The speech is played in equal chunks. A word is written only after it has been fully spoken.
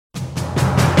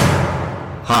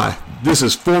Hi, this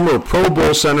is former Pro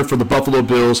Bowl center for the Buffalo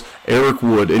Bills, Eric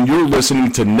Wood, and you're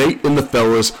listening to Nate and the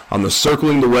Fellas on the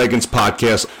Circling the Wagons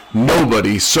podcast.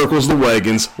 Nobody circles the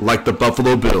wagons like the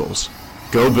Buffalo Bills.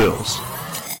 Go Bills.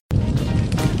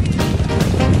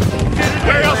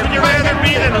 Where else would you rather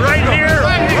be than right here,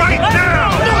 right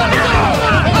now?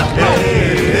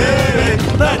 Hey, hey,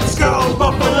 let's go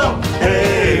Buffalo.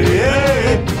 Hey,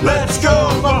 hey, let's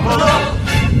go Buffalo.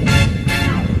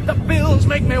 The Bills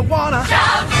make me wanna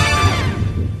shout.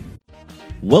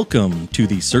 Welcome to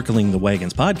the Circling the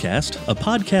Wagons podcast, a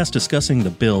podcast discussing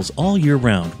the Bills all year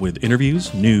round with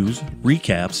interviews, news,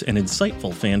 recaps, and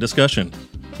insightful fan discussion.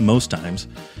 Most times.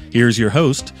 Here's your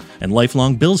host and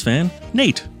lifelong Bills fan,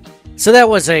 Nate. So that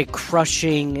was a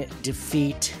crushing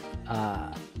defeat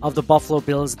of the Buffalo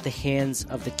Bills at the hands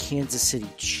of the Kansas City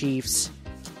Chiefs,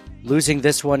 losing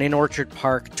this one in Orchard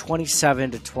Park,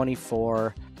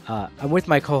 27-24. I'm with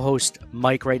my co-host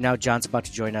Mike right now. John's about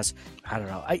to join us. I don't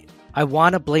know. I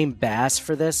want to blame Bass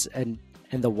for this, and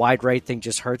the wide right thing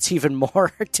just hurts even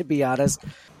more, to be honest.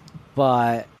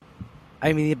 But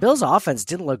I mean, the Bills' offense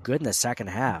didn't look good in the second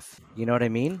half. You know what I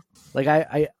mean? Like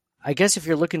I guess if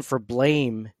you're looking for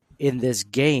blame in this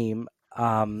game,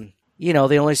 you know,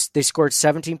 they scored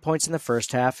 17 points in the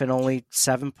first half and only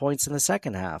 7 points in the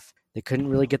second half. They couldn't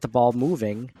really get the ball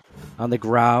moving on the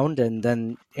ground, and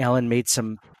then Allen made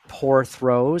some poor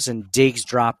throws, and Diggs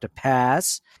dropped a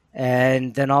pass,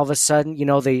 and then all of a sudden, you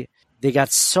know, they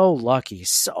got so lucky,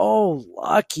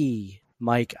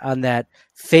 Mike, on that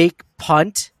fake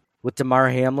punt with Damar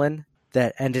Hamlin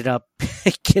that ended up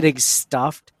getting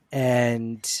stuffed.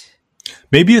 And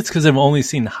maybe it's because I've only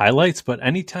seen highlights, but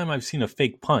anytime I've seen a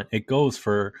fake punt,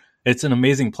 it's an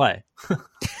amazing play.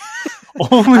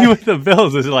 Only with the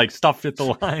Bills is like stuffed at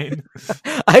the line.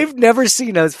 I've never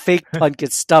seen a fake punt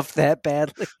get stuffed that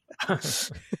badly.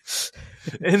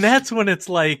 And that's when it's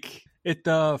like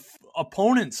the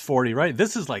opponent's 40, right?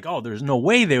 This is like, oh, there's no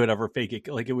way they would ever fake it.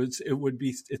 Like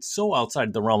it's so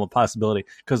outside the realm of possibility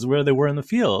because where they were in the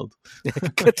field.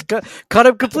 Caught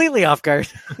him completely off guard.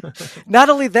 Not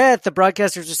only that, the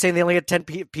broadcasters were saying they only had 10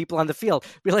 people on the field.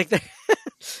 We're like,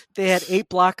 they had 8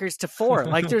 blockers to 4.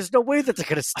 Like, there's no way that they're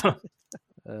going to stop.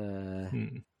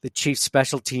 The Chiefs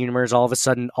special teamers all of a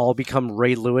sudden all become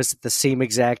Ray Lewis at the same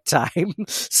exact time,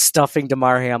 stuffing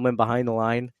Damar Hamlin behind the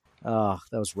line. Oh,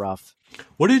 that was rough.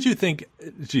 What did you think?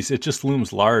 Geez, it just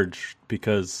looms large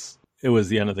because it was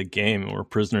the end of the game and we're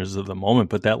prisoners of the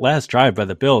moment. But that last drive by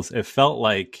the Bills, it felt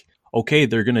like, okay,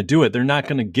 they're going to do it. They're not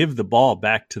going to give the ball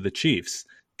back to the Chiefs.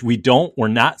 We're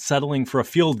not settling for a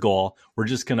field goal. We're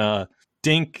just going to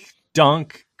dink,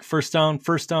 dunk, first down.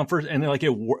 And like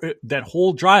that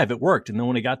whole drive, it worked. And then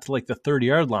when it got to like the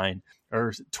 30-yard line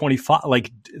or 25,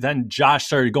 like then Josh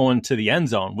started going to the end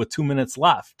zone with 2 minutes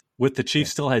left. With the Chiefs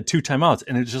still had 2 timeouts,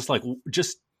 and it's just like,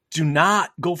 just do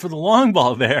not go for the long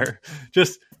ball there.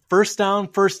 Just first down,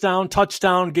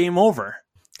 touchdown, game over.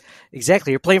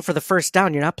 Exactly. You're playing for the first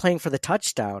down. You're not playing for the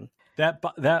touchdown.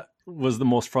 That was the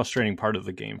most frustrating part of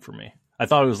the game for me. I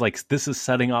thought it was like, this is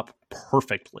setting up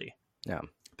perfectly. Yeah.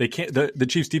 They can't. The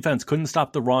Chiefs defense couldn't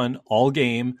stop the run all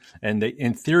game, and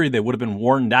in theory they would have been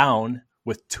worn down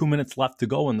with 2 minutes left to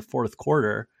go in the fourth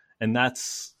quarter. And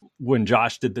that's when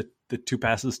Josh did the 2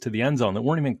 passes to the end zone that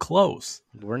weren't even close.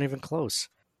 They weren't even close.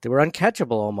 They were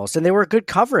uncatchable almost. And they were good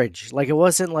coverage. Like, it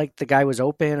wasn't like the guy was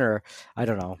open or I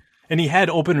don't know. And he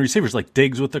had open receivers like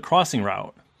Diggs with the crossing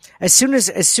route. As soon as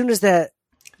that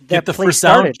get the play first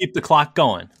started, down, keep the clock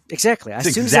going. Exactly.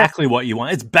 That's exactly what you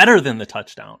want. It's better than the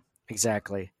touchdown.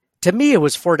 Exactly. To me, it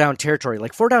was 4-down territory.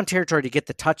 Like 4-down territory to get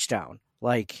the touchdown.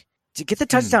 Like to get the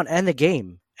touchdown and the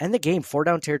game. End the game,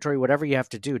 4-down territory, whatever you have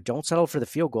to do. Don't settle for the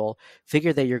field goal.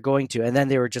 Figure that you're going to. And then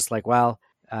they were just like, well,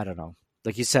 I don't know.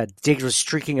 Like you said, Diggs was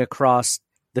streaking across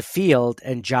the field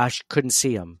and Josh couldn't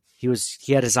see him. He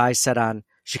had his eyes set on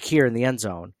Shakir in the end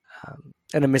zone.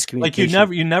 And a miscommunication. Like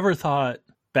you never thought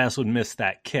Bass would miss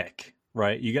that kick,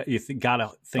 right? You gotta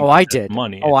think. Oh, I did.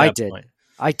 Money. Oh, I did. Point.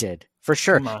 I did. For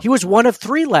sure. He was 1 of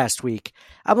 3 last week.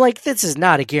 I'm like, this is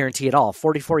not a guarantee at all.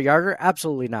 44-yarder,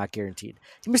 absolutely not guaranteed.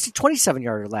 He missed a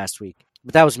 27-yarder last week,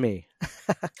 but that was me.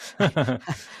 I'm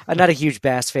not a huge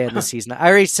Bass fan this season. I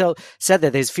already said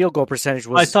that his field goal percentage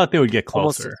was... I thought they would get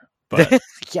closer. But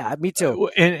yeah, me too.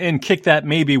 And kick that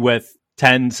maybe with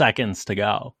 10 seconds to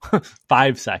go.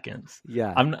 5 seconds.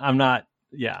 Yeah. I'm not...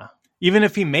 Yeah. Even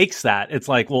if he makes that, it's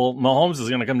like, well, Mahomes is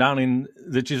going to come down and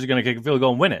the Chiefs are going to kick a field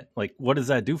goal and win it. Like, what does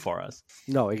that do for us?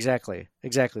 No, exactly.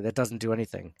 That doesn't do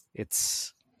anything.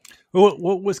 It's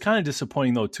what was kind of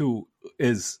disappointing though too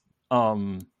is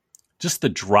just the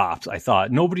drops. I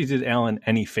thought nobody did Allen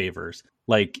any favors.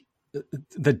 Like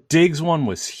the Diggs one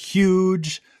was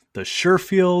huge. The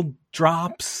Sherfield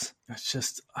drops. It's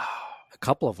just A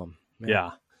couple of them.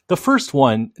 yeah. The first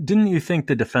one, didn't you think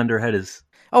the defender had his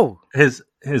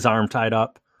arm tied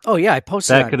up? Oh yeah, I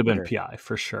posted That on could have been Twitter. PI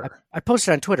for sure. I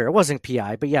posted on Twitter. It wasn't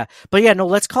PI, but yeah. No,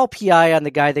 let's call PI on the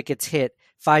guy that gets hit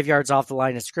 5 yards off the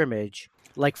line of scrimmage,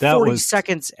 like That 40 was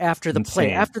seconds after the play.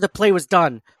 insane. After the play was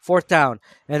done, 4th down.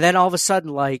 And then all of a sudden,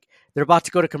 like, they're about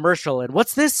to go to commercial. And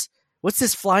what's this? What's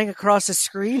this flying across the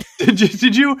screen?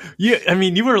 Did you? I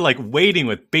mean, you were like waiting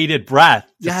with bated breath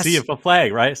to Yes. see if a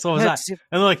flag, right? So was Yes. that.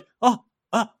 And they're like,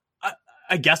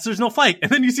 I guess there's no flag. And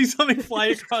then you see something fly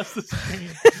across the screen.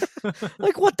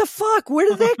 Like, what the fuck? Where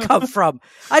did that come from?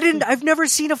 I've never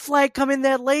seen a flag come in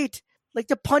that late. Like,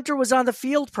 the punter was on the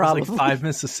field It probably. was like 5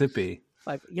 Mississippi.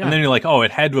 Yeah. And then you're like, oh,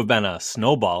 it had to have been a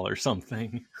snowball or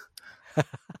something.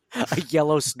 A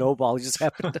yellow snowball just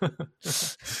happened to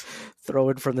throw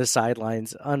it from the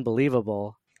sidelines.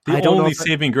 Unbelievable. The I don't know only if it-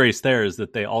 saving grace there is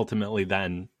that they ultimately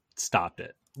then stopped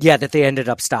it. Yeah, that they ended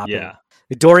up stopping. Yeah.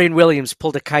 Dorian Williams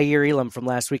pulled a Kyer Elam from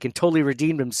last week and totally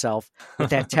redeemed himself with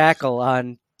that tackle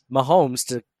on Mahomes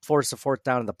to force a 4th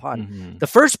down in the punt. Mhm. The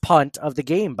first punt of the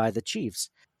game by the Chiefs.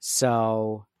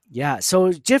 So, yeah, so it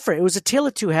was different. It was a tale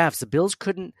of two halves. The Bills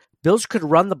could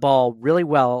run the ball really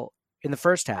well in the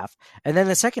first half. And then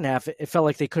the second half, it felt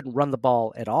like they couldn't run the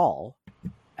ball at all.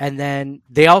 And then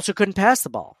they also couldn't pass the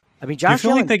ball. I mean, Do you Josh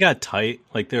feel Allen, like they got tight?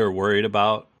 Like they were worried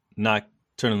about not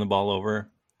turning the ball over?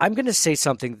 I'm going to say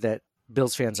something that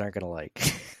Bills fans aren't going to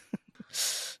like.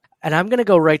 And I'm going to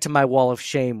go right to my wall of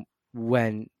shame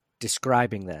when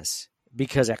describing this,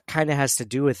 because it kind of has to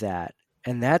do with that.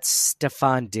 And that's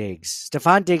Stephon Diggs.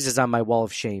 Stephon Diggs is on my wall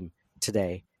of shame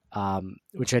today,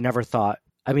 which I never thought.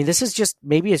 I mean, this is just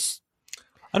maybe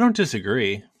I don't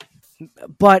disagree.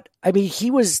 but I mean, he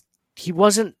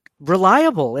wasn't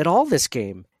reliable at all this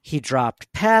game. He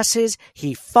dropped passes.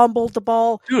 He fumbled the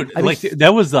ball. Dude, I mean,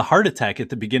 that was the heart attack at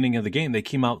the beginning of the game. They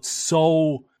came out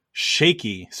so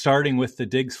shaky, starting with the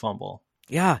Diggs fumble.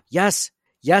 Yeah, yes,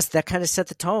 that kind of set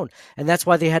the tone. And that's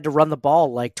why they had to run the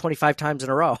ball like 25 times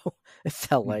in a row. It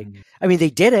felt like. I mean,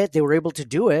 they did it. They were able to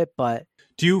do it, but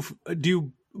Do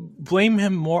you blame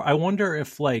him more? I wonder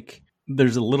if like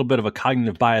there's a little bit of a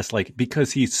cognitive bias, like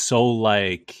because he's so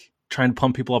like trying to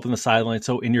pump people up in the sideline,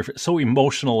 so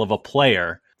emotional of a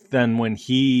player. Then when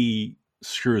he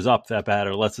screws up that bad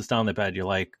or lets us down that bad, you're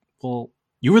like, well,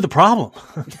 you were the problem.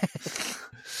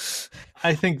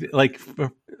 I think like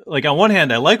on one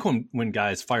hand, I like when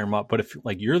guys fire him up, but if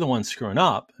like you're the one screwing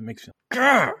up, it makes you.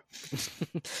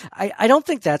 I don't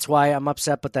think that's why I'm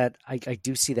upset, but that I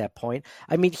do see that point.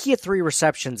 I mean, he had 3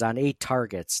 receptions on 8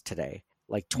 targets today,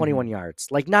 like 21 yards,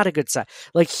 like not a good sign.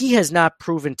 Like he has not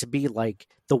proven to be like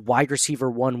the wide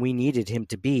receiver one we needed him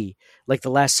to be like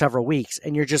the last several weeks.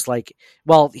 And you're just like,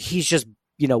 well, he's just,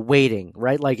 waiting,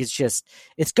 right? Like it's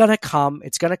going to come.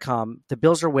 It's going to come. The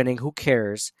Bills are winning. Who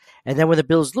cares? And then when the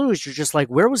Bills lose, you're just like,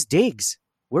 where was Diggs?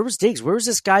 Where was Diggs? Where was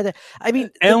this guy that, I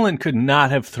mean, Allen could not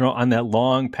have thrown on that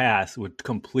long pass, would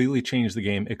completely change the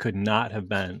game. It could not have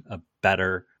been a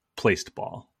better placed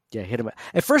ball. Yeah, hit him.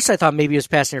 At first, I thought maybe it was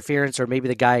pass interference, or maybe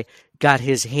the guy got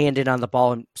his hand in on the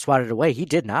ball and swatted it away. He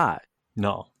did not.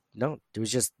 No, it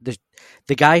was just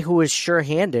the guy who was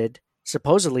sure-handed.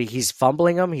 Supposedly, he's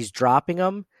fumbling them, he's dropping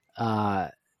them. I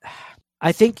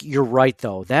think you're right,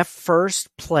 though. That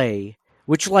first play,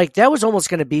 which like that was almost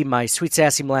going to be my sweet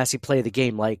sassy molassy play of the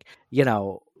game, like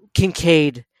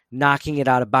Kincaid knocking it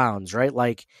out of bounds, right?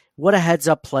 Like what a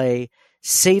heads-up play.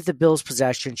 Save the Bills'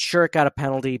 possession. Sure, it got a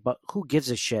penalty, but who gives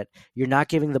a shit? You're not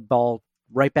giving the ball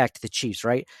right back to the Chiefs,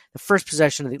 right? The first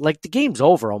possession of the game's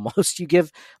over almost. You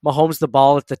give Mahomes the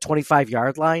ball at the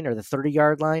 25-yard line or the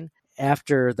 30-yard line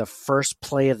after the first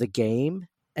play of the game,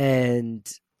 and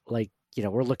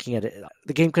we're looking at it.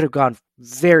 The game could have gone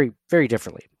very, very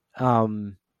differently.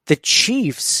 The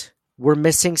Chiefs were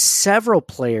missing several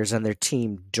players on their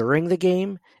team during the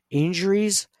game,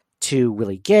 injuries to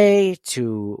Willie Gay,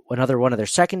 to another one of their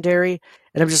secondary.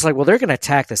 And I'm just like, well, they're going to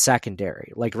attack the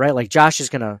secondary. Right? Like Josh is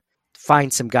going to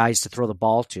find some guys to throw the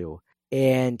ball to.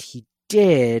 And he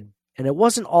did. And it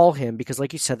wasn't all him because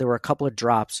like you said, there were a couple of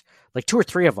drops, like 2 or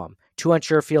 3 of them, 2 on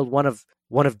Sherfield,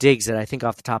 one of Diggs that I think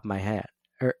off the top of my head.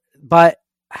 But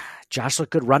Josh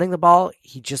looked good running the ball.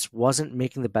 He just wasn't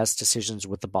making the best decisions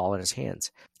with the ball in his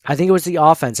hands. I think it was the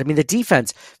offense. I mean, the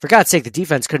defense, for God's sake, the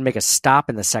defense couldn't make a stop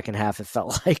in the second half. It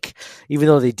felt like, even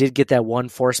though they did get that one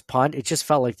forced punt, it just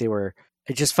felt like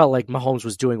Mahomes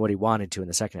was doing what he wanted to in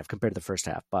the second half compared to the first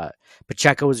half. But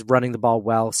Pacheco was running the ball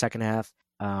well second half.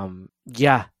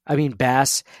 I mean,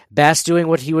 Bass doing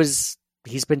what he's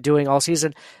been doing all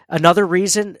season. Another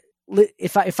reason,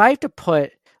 if I have to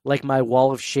put like my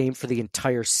wall of shame for the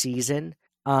entire season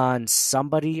on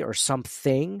somebody or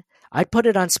something, I'd put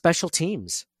it on special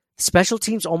teams. Special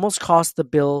teams almost cost the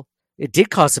Bill. It did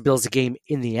cost the Bills a game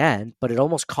in the end, but it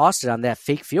almost cost it on that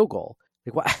fake field goal.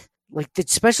 Like what? Like the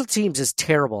special teams is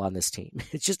terrible on this team.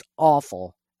 It's just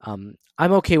awful. I'm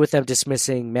okay with them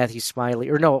dismissing Matthew Smiley,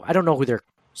 or no, I don't know who their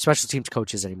special teams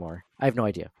coach is anymore. I have no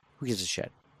idea. Who gives a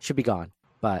shit? Should be gone.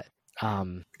 But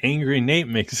Angry Nate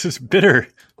makes his bitter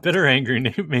Angry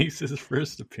Nate makes his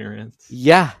first appearance.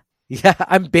 Yeah,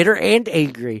 I'm bitter and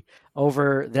angry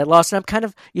over that loss, and I'm kind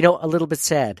of, a little bit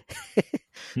sad.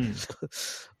 A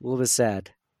little bit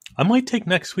sad. I might take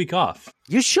next week off.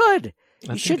 You should.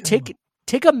 You should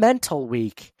take a mental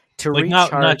week to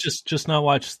recharge. Not just not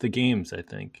watch the games, I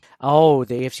think. Oh,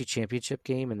 the AFC Championship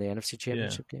game and the NFC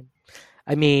Championship game.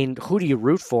 I mean, who do you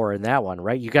root for in that one,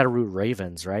 right? You got to root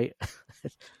Ravens, right?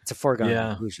 It's a foregone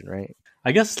conclusion, right?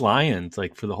 I guess Lions,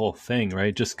 like for the whole thing,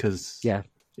 right? Just because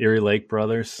Erie Lake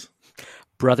brothers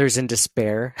in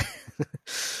despair.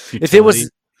 If it was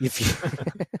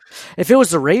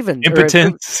the Ravens,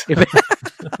 impotence,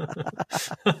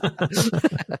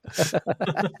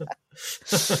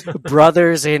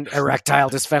 brothers in erectile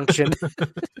dysfunction.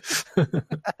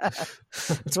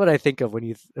 That's what I think of when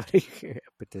you hear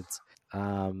impotence.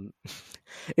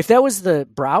 If that was the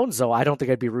Browns, though, I don't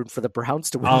think I'd be rooting for the Browns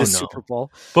to win the Super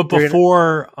Bowl. But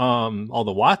before all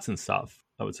the Watson stuff,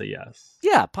 I would say yes.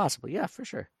 Yeah, possibly. Yeah, for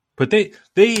sure. But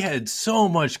they had so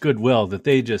much goodwill that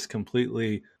they just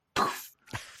completely,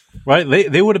 right?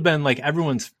 They would have been like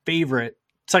everyone's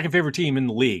second favorite team in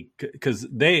the league because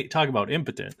they talk about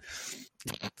impotent.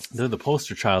 They're the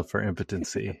poster child for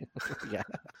impotency. Yeah.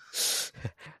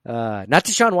 Not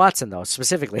Deshaun Watson, though,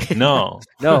 specifically. No.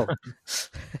 The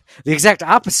exact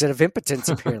opposite of impotence,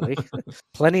 apparently.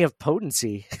 Plenty of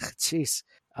potency. Jeez.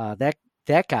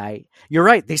 That guy, you're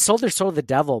right. They sold their soul to the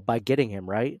devil by getting him,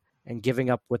 right? And giving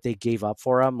up what they gave up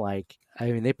for him. Like,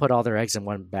 I mean, they put all their eggs in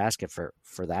one basket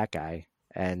for that guy.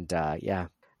 And,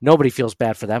 nobody feels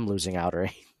bad for them losing out or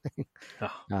anything.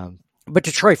 But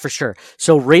Detroit, for sure.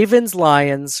 So Ravens,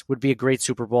 Lions would be a great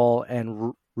Super Bowl,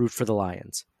 and root for the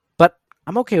Lions. But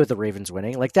I'm okay with the Ravens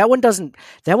winning. Like that one doesn't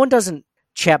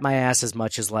chap my ass as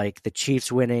much as like the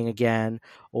Chiefs winning again,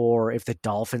 or if the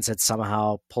Dolphins had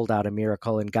somehow pulled out a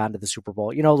miracle and gotten to the Super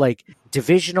Bowl. Like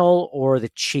Divisional or the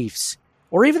Chiefs.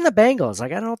 Or even the Bengals.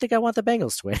 Like, I don't think I want the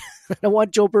Bengals to win. I don't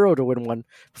want Joe Burrow to win one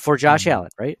before Josh Allen,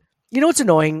 right? You know what's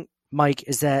annoying, Mike,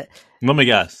 is that... Let me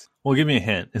guess. Well, give me a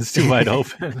hint. It's too wide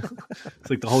open. It's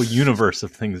like the whole universe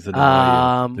of things that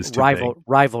annoy you is too big.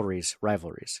 Rivalries.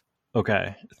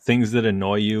 Okay. Things that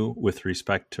annoy you with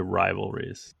respect to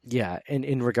rivalries. Yeah,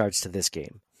 in regards to this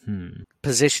game.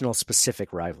 Positional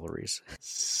specific rivalries.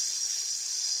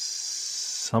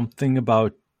 Something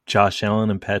about Josh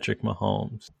Allen and Patrick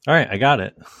Mahomes. All right, I got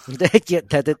it. Yeah,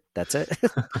 that's it.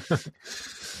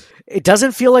 It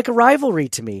doesn't feel like a rivalry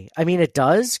to me. I mean, it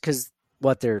does because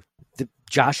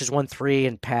Josh has won 3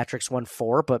 and Patrick's won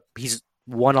 4, but he's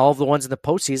won all of the ones in the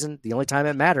postseason. The only time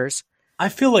it matters. I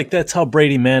feel like that's how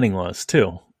Brady Manning was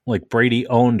too. Like Brady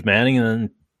owned Manning, and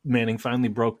then Manning finally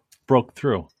broke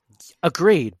through.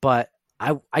 Agreed, but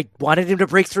I wanted him to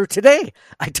break through today.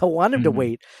 I don't want him to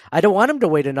wait. I don't want him to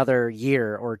wait another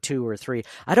year or 2 or 3.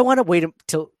 I don't want to wait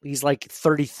until he's like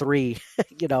 33,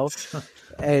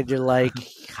 and you're like,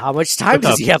 how much time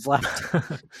does he have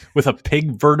left? With a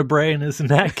pig vertebrae in his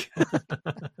neck.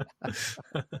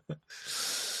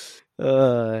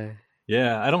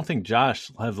 Yeah, I don't think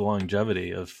Josh will have the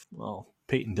longevity of,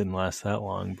 Peyton didn't last that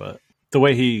long, but the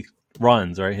way he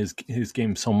runs, right? His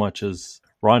game so much is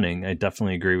running. I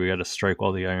definitely agree. We got to strike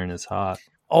while the iron is hot.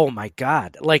 Oh my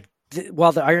God. Like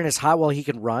while the iron is hot, while he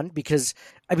can run, because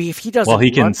I mean, if he doesn't,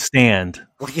 he can stand.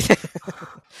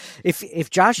 if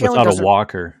Josh Allen without a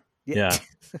walker, yeah.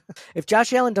 If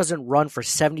Josh Allen doesn't run for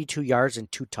 72 yards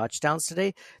and 2 touchdowns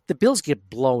today, the Bills get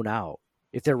blown out.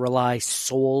 If they rely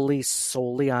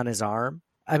solely on his arm,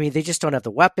 I mean, they just don't have the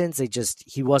weapons.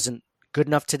 He wasn't good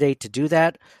enough today to do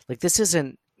that. Like this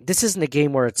isn't a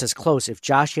game where it's as close if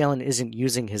Josh Allen isn't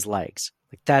using his legs.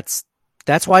 Like that's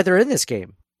why they're in this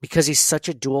game, because he's such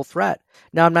a dual threat.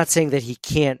 Now, I'm not saying that he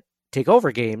can't take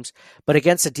over games, but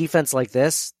against a defense like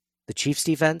this, the Chiefs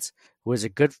defense, who has a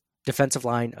good defensive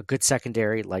line, a good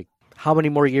secondary, like how many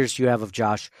more years do you have of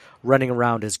Josh running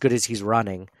around as good as he's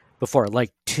running before?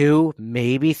 Like 2,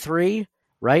 maybe 3,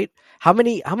 right? How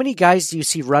many guys do you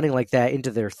see running like that into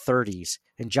their 30s?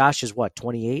 And Josh is what,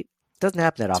 28? Doesn't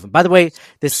happen that often. By the way,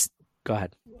 go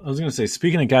ahead. I was going to say,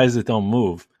 speaking of guys that don't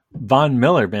move, Von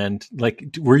Miller, man,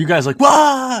 like, were you guys like,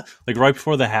 wah, like right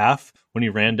before the half when he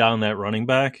ran down that running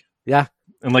back? Yeah.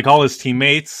 And like all his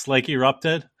teammates like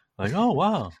erupted. Like, oh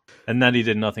wow. And then he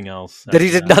did nothing else. That he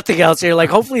did nothing else. You're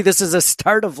like, hopefully this is a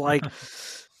start of like,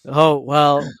 oh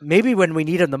well, maybe when we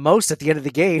need him the most at the end of the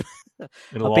game,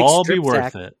 It'll all be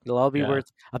worth it. It'll all be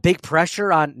worth a big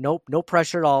pressure on. Nope, no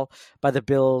pressure at all by the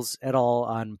Bills at all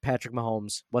on Patrick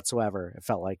Mahomes whatsoever. It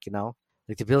felt like,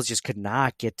 like the Bills just could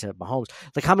not get to Mahomes.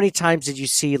 Like how many times did you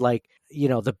see like,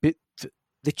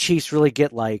 the Chiefs really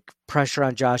get like pressure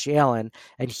on Josh Allen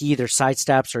and he either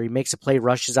sidesteps or he makes a play,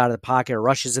 rushes out of the pocket or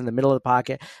rushes in the middle of the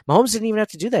pocket. Mahomes didn't even have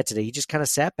to do that today. He just kind of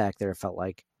sat back there. It felt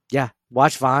like, yeah,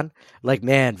 watch Von. Like,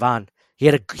 man, Von, he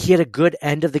had a good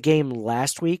end of the game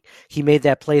last week. He made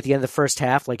that play at the end of the first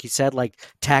half. Like you said, like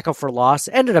tackle for loss,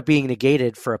 ended up being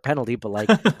negated for a penalty, but like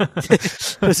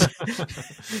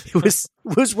it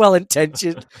was well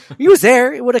intentioned. He was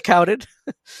there. It would have counted.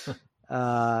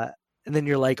 And then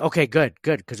you're like, okay, good,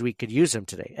 because we could use him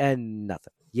today. And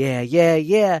nothing.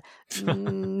 Yeah.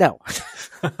 No.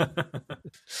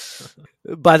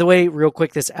 By the way, real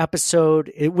quick, this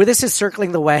episode, this is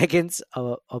Circling the Wagons,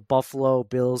 a Buffalo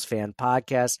Bills fan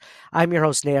podcast. I'm your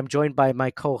host, Nate. I'm joined by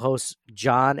my co-hosts,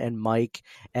 John and Mike,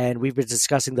 and we've been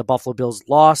discussing the Buffalo Bills'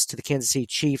 loss to the Kansas City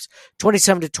Chiefs,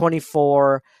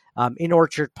 27-24 in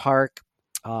Orchard Park.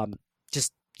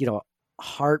 Just,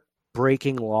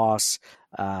 heartbreaking loss.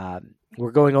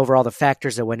 We're going over all the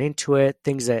factors that went into it,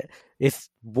 things that if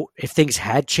things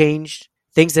had changed,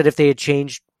 things that if they had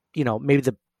changed, maybe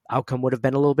the outcome would have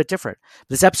been a little bit different.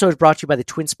 This episode is brought to you by the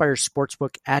Twin Spires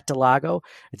Sportsbook at Delago,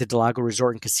 at the Delago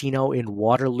Resort and Casino in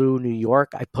Waterloo, New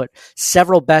York. I put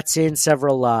several bets in,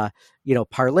 several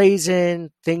parlays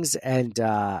in, things, and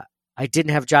I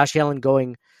didn't have Josh Allen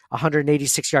going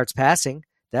 186 yards passing.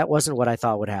 That wasn't what I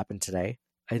thought would happen today.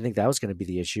 I think that was going to be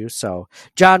the issue. So,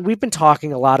 John, we've been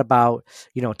talking a lot about,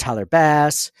 Tyler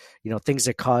Bass, things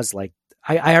that cause like,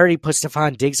 I already put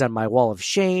Stephon Diggs on my wall of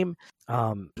shame.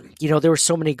 There were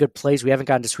so many good plays. We haven't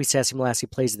gotten to Sweet Sassy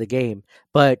Molassy plays of the game,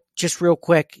 but just real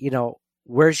quick,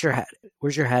 where's your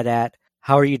head at?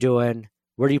 How are you doing?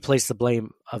 Where do you place the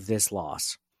blame of this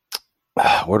loss?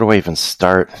 Where do I even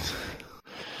start?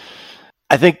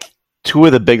 I think two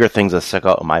of the bigger things that stuck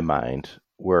out in my mind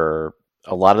were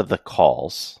a lot of the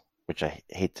calls, which I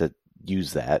hate to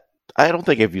use that. I don't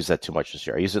think I've used that too much this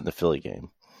year. I used it in the Philly game.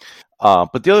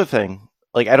 But the other thing,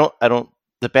 like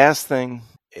the Bass thing,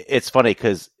 it's funny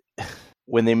because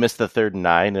when they missed the 3rd and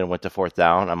 9 and went to 4th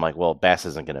down, I'm like, well, Bass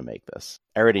isn't going to make this.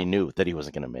 I already knew that he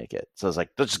wasn't going to make it. So I was like,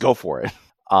 let's just go for it.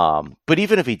 But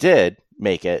even if he did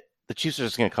make it, the Chiefs are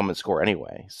just going to come and score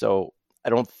anyway. So I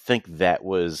don't think that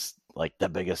was like the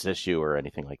biggest issue or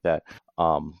anything like that.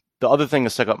 The other thing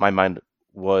that stuck out in my mind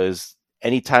was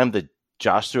anytime that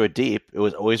Josh threw it deep, it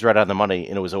was always right on the money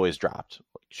and it was always dropped.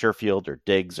 Like Sherfield or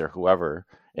Diggs or whoever.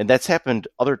 And that's happened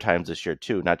other times this year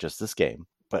too, not just this game.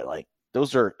 But like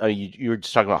those are, you were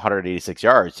just talking about 186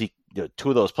 yards. Two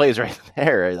of those plays right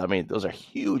there, I mean, those are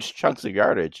huge chunks of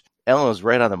yardage. Allen was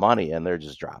right on the money and they're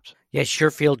just dropped. Yeah,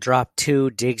 Sherfield dropped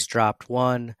 2, Diggs dropped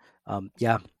 1.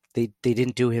 They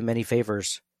didn't do him any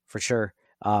favors for sure.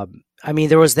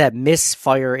 There was that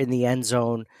misfire in the end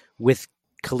zone with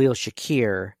Khalil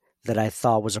Shakir that I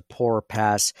thought was a poor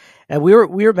pass. And we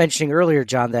were mentioning earlier,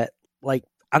 John, that like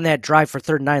on that drive for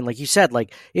 3rd and 9, like you said,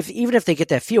 like even if they get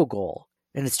that field goal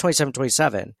and it's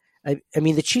 27-27, I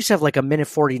mean, the Chiefs have like a minute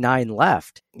 49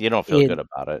 left. You don't feel good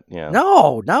about it. Yeah.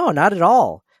 No, not at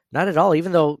all. Not at all.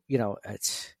 Even though,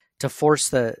 it's to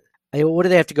force what do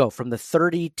they have to go from the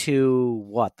 30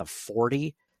 to the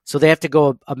 40? So they have to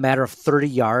go a matter of 30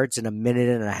 yards in a minute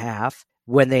and a half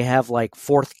when they have like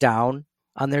 4th down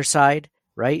on their side,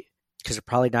 right? Because they're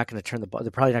probably not going to turn the ball.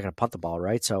 They're probably not going to punt the ball,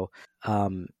 right? So, I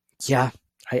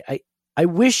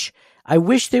wish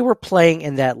they were playing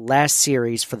in that last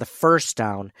series for the 1st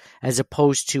down as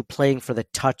opposed to playing for the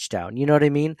touchdown. You know what I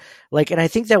mean? Like, and I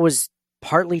think that was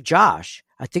partly Josh.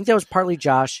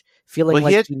 Feeling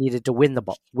like he needed to win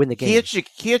the game. He had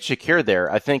Shakir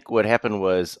there. I think what happened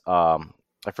was, I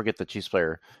forget the Chiefs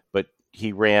player, but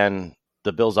he ran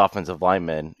the Bills offensive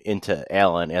lineman into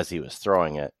Allen as he was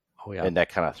throwing it. Oh, yeah. And that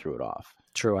kind of threw it off.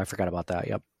 True. I forgot about that.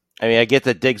 Yep. I mean, I get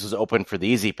that Diggs was open for the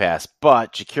easy pass,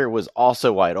 but Shakir was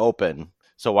also wide open.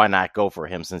 So why not go for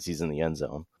him since he's in the end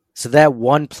zone? So that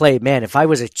one play, man, if I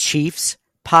was a Chiefs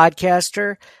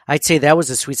podcaster, I'd say that was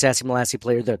a Sweet Sassy Molassy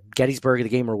player, the Gettysburg of the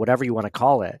game or whatever you want to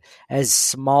call it. As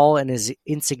small and as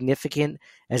insignificant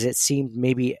as it seemed,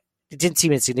 maybe it didn't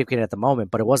seem insignificant at the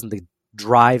moment, but it wasn't the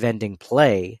drive-ending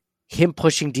play. Him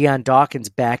pushing Deion Dawkins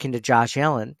back into Josh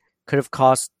Allen could have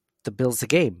cost the Bills the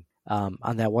game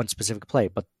on that one specific play.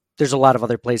 But there's a lot of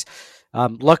other plays.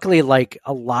 Luckily, like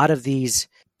a lot of these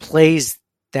plays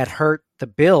that hurt the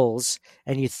Bills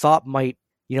and you thought might,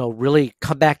 really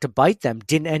come back to bite them,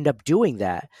 didn't end up doing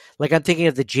that. Like I'm thinking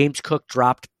of the James Cook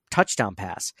dropped touchdown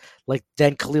pass. Like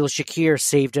then Khalil Shakir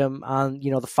saved him on,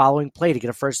 the following play to get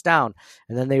a first down.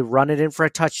 And then they run it in for a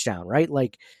touchdown, right?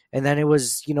 Like, and then it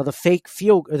was, the fake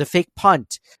field or the fake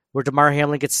punt where DeMar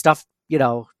Hamlin gets stuffed,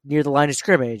 near the line of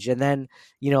scrimmage. And then,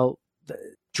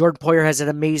 Jordan Poyer has an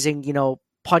amazing,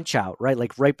 punch out, right?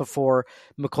 Like right before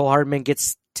McCole Hardman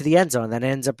gets to the end zone, that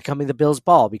ends up becoming the Bills'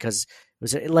 ball because it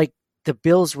was like the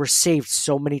Bills were saved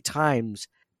so many times,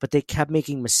 but they kept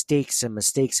making mistakes and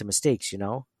mistakes and mistakes,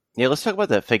 Yeah, let's talk about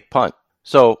that fake punt.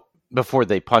 So before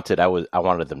they punted, I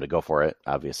wanted them to go for it,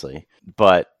 obviously.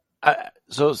 But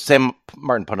so Sam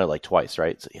Martin punted like twice,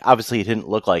 right? So obviously, he didn't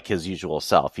look like his usual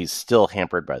self. He's still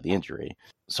hampered by the injury.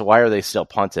 So why are they still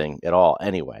punting at all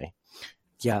anyway?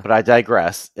 Yeah. But I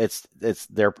digress. It's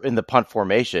they're in the punt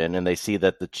formation, and they see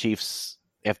that the Chiefs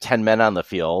have 10 men on the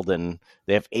field, and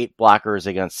they have 8 blockers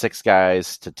against 6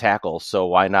 guys to tackle. So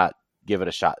why not give it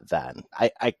a shot then?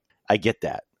 I get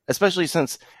that, especially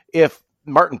since if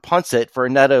Martin punts it for a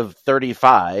net of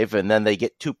 35, and then they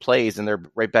get 2 plays, and they're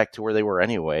right back to where they were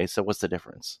anyway. So what's the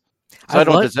difference? So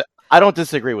I don't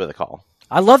disagree with the call.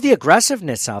 I love the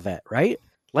aggressiveness of it, right?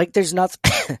 Like there's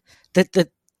nothing that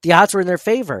the odds were in their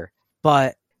favor,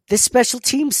 but this special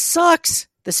team sucks.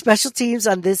 The special teams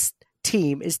on this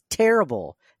team is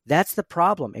terrible. That's the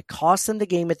problem. It cost them the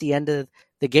game at the end of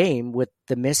the game with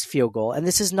the missed field goal, and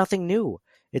this is nothing new.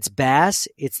 It's Bass,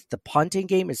 it's the punting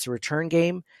game, it's the return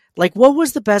game. Like, what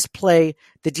was the best play?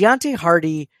 The Deontay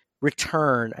Hardy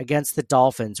return against the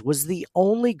Dolphins was the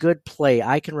only good play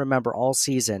I can remember all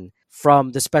season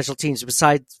from the special teams.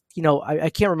 Besides, I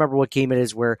can't remember what game it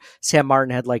is where Sam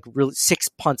Martin had like really 6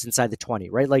 punts inside the 20,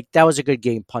 right? Like, that was a good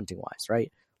game punting wise,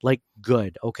 right? Like,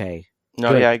 good, okay.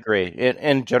 No, good. yeah, I agree.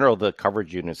 In general, the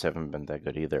coverage units haven't been that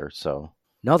good either, so...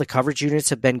 No, the coverage units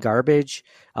have been garbage,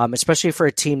 especially for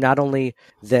a team not only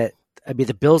that,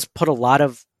 the Bills put a lot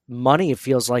of money, it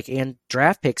feels like, and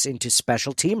draft picks into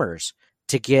special teamers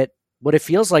to get what it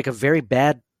feels like a very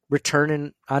bad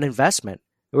return on investment.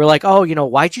 We're like, oh,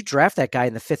 why'd you draft that guy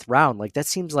in the 5th round? Like, it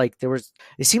seemed like there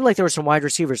were some wide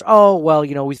receivers. Oh, well,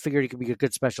 we figured he could be a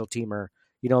good special teamer,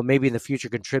 maybe in the future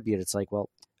contribute. It's like, well,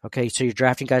 okay, so you're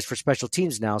drafting guys for special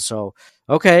teams now. So,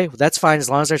 okay, that's fine as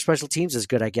long as our special teams is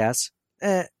good, I guess.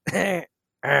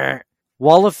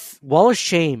 Wall of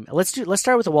shame. Let's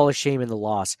start with the wall of shame and the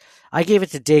loss. I gave it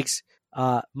to Diggs.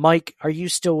 Mike, are you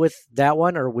still with that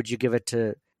one, or would you give it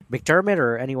to McDermott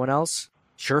or anyone else?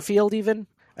 Sherfield even?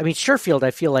 Sherfield,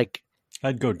 I feel like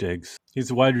I'd go Diggs.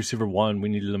 He's a wide receiver 1. We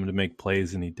needed him to make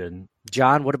plays, and he didn't.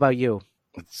 John, what about you?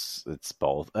 It's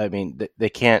both. They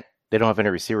can't. They don't have any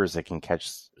receivers that can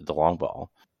catch the long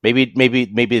ball. Maybe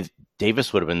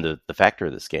Davis would have been the factor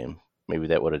of this game. Maybe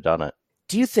that would have done it.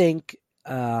 Do you think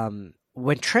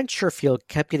when Trent Sherfield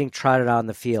kept getting trotted on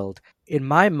the field, in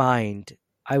my mind,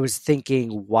 I was thinking,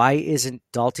 why isn't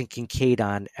Dalton Kincaid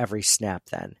on every snap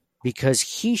then? Because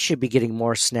he should be getting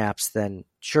more snaps than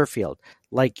Sherfield.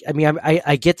 Like,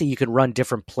 I get that you can run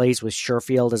different plays with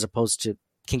Sherfield as opposed to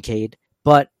Kincaid,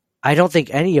 but I don't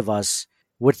think any of us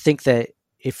would think that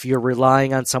if you're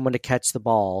relying on someone to catch the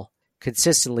ball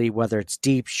consistently, whether it's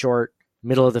deep, short,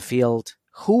 middle of the field,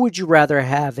 who would you rather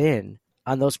have in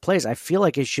on those plays? I feel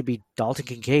like it should be Dalton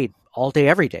Kincaid all day,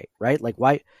 every day, right? Like,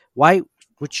 why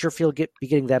would Sherfield be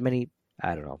getting that many?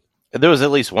 I don't know. There was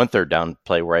at least one 3rd down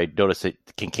play where I noticed that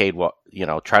Kincaid,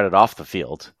 trotted off the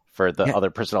field for the other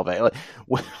personnel back. Like,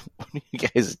 what are you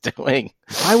guys doing?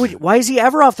 Why is he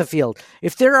ever off the field?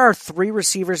 If there are 3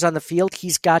 receivers on the field,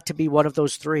 he's got to be one of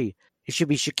those 3. It should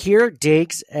be Shakir,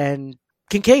 Diggs, and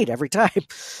Kincaid every time.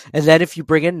 And then if you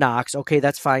bring in Knox, okay,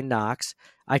 that's fine, Knox.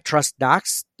 I trust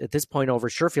Knox at this point over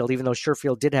Sherfield, even though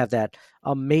Sherfield did have that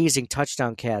amazing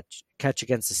touchdown catch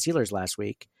against the Steelers last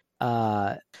week.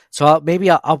 So maybe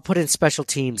I'll put in special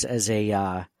teams as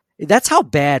a that's how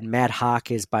bad Matt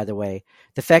Hawk is, by the way.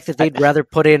 The fact that they'd rather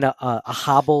put in a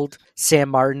hobbled Sam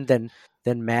Martin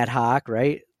than Matt Hawk,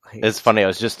 right? It's funny. I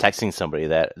was just texting somebody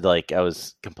that, like, I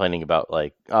was complaining about,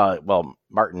 like, well,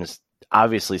 Martin is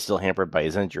obviously still hampered by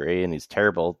his injury, and he's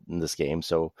terrible in this game.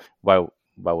 So why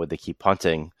would they keep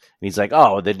punting? And he's like,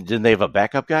 oh, didn't they have a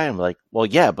backup guy? I'm like, well,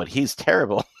 yeah, but he's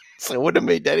terrible. So it wouldn't have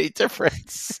made any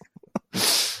difference.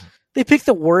 They picked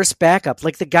the worst backup,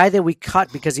 like the guy that we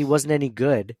cut because he wasn't any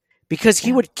good. Because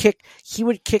he would kick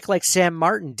like Sam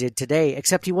Martin did today,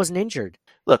 except he wasn't injured.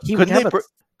 Look,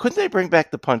 couldn't they bring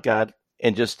back the punt god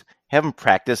and just have him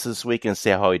practice this week and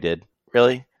see how he did?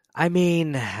 Really? I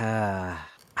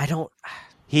don't.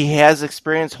 He has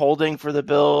experience holding for the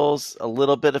Bills, a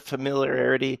little bit of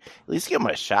familiarity. At least give him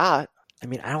a shot. I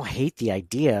mean, I don't hate the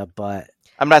idea, but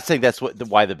I'm not saying that's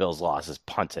why the Bills lost is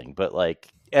punting, but like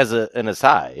as an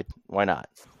aside, why not?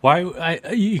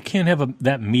 You can't have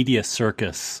that media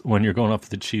circus when you're going up with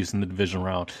the Chiefs in the division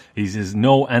round. He has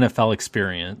no NFL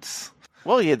experience.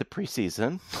 Well, he had the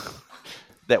preseason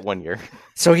that 1 year.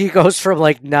 so he goes from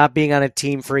like not being on a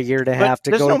team for a year and a half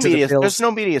to there's go no to media. the Bills. There's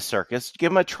no media circus.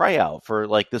 Give him a tryout for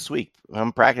like this week.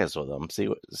 Come practice with him.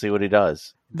 See what he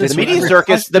does. The media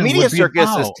circus. The media circus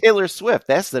is Taylor Swift.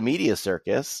 That's the media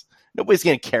circus. Nobody's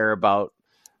going to care about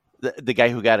the guy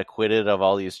who got acquitted of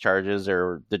all these charges,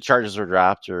 or the charges were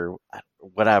dropped, or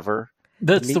whatever.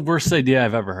 That's the worst idea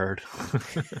I've ever heard.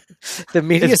 The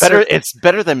media It's better. It's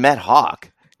better than Matt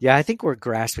Hawk. Yeah, I think we're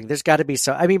grasping. There's got to be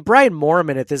some. I mean, Brian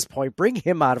Moorman at this point, bring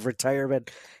him out of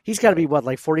retirement. He's got to be what,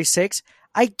 like 46?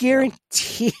 I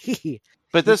guarantee.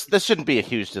 But this shouldn't be a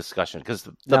huge discussion because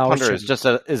the punter is just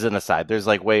is an aside. There's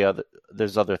like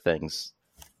there's other things.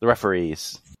 The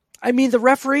referees. I mean, the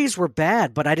referees were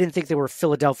bad, but I didn't think they were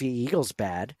Philadelphia Eagles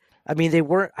bad. I mean, they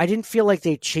weren't. I didn't feel like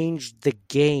they changed the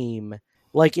game.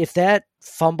 Like if that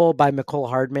fumble by McCole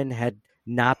Hardman had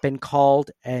not been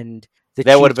called, and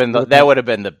that would have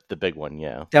been the big one.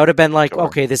 Yeah, that would have been like,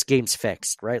 okay, this game's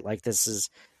fixed, right? Like this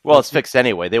is. Well, it's fixed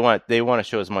anyway. They want to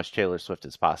show as much Taylor Swift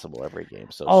as possible every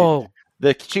game. So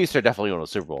the Chiefs are definitely going to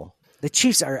the Super Bowl. The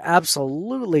Chiefs are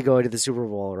absolutely going to the Super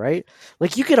Bowl, right?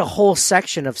 Like you get a whole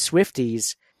section of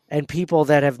Swifties and people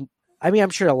that have. I mean, I'm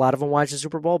sure a lot of them watch the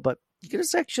Super Bowl, but you get a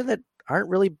section that aren't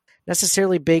really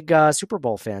necessarily big Super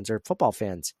Bowl fans or football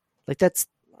fans. Like that's.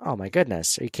 Oh my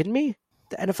goodness, are you kidding me?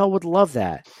 The NFL would love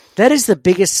that. That is the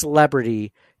biggest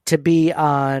celebrity to be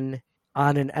on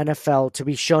an NFL, to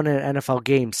be shown in an NFL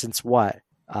game since what?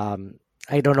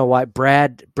 I don't know why.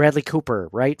 Bradley Cooper,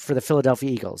 right? For the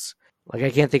Philadelphia Eagles. Like, I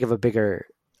can't think of a bigger...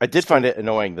 I did find it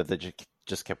annoying that they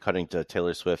just kept cutting to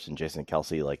Taylor Swift and Jason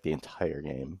Kelce like the entire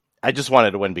game. I just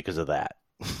wanted to win because of that.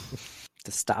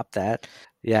 To stop that.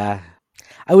 Yeah.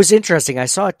 I was interesting. I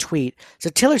saw a tweet. So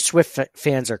Taylor Swift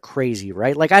fans are crazy,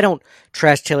 right? Like, I don't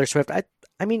trash Taylor Swift.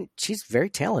 I mean, she's very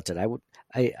talented.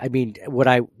 I mean, would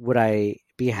I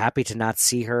be happy to not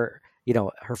see her,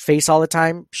 her face all the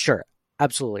time? Sure.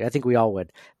 Absolutely. I think we all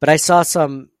would. But I saw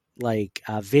some like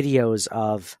videos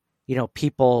of,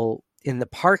 people in the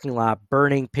parking lot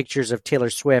burning pictures of Taylor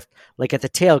Swift, like at the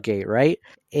tailgate. Right.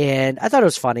 And I thought it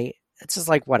was funny. It's just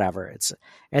like, whatever.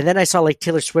 And then I saw like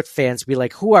Taylor Swift fans be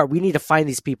like, we need to find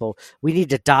these people. We need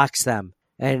to dox them.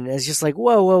 And it's just like,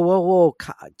 whoa.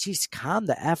 Jeez, calm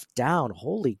the F down.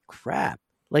 Holy crap.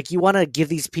 Like you want to give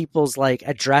these people's like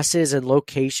addresses and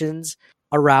locations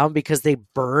around because they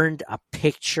burned a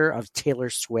picture of Taylor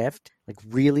Swift. Like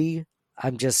really?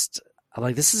 I'm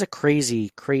like, this is a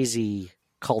crazy, crazy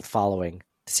cult following.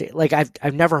 Like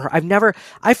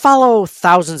I follow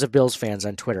thousands of Bills fans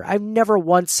on Twitter. I've never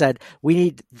once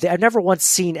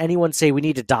seen anyone say we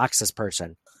need to dox this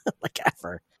person. Like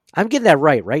ever. I'm getting that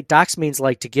right? Dox means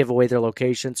like to give away their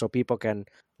location so people can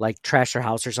like trash their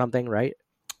house or something, right?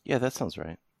 Yeah, that sounds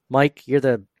right. Mike,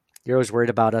 you're always worried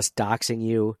about us doxing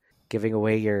you, giving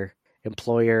away your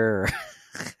employer or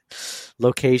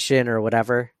location or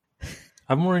whatever.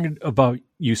 I'm worried about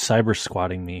you cyber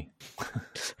squatting me.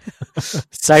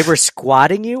 Cyber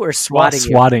squatting you or swatting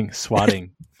you?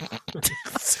 Swatting.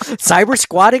 Cyber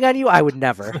squatting on you? I would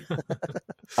never.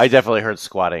 I definitely heard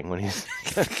squatting when he's...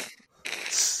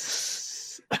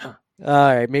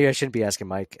 All right, maybe I shouldn't be asking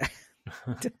Mike.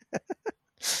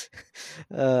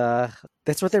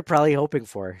 That's what they're probably hoping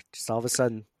for. Just all of a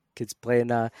sudden, kids playing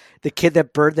the kid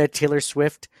that burned that Taylor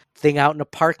Swift thing out in a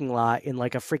parking lot in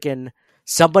like a freaking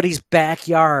somebody's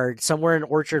backyard somewhere in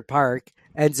Orchard Park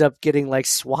ends up getting like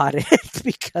swatted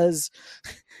because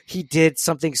he did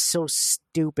something so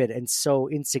stupid and so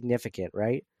insignificant,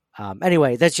 right?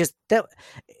 Anyway, that's just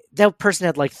that person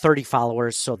had like 30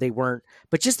 followers, so they weren't.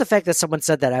 But just the fact that someone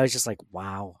said that, I was just like,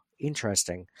 wow,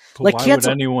 interesting. But like, why would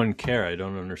anyone care? I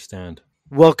don't understand.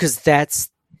 Well, because they're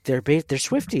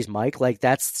Swifties, Mike. Like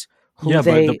that's who but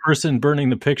the person burning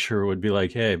the picture would be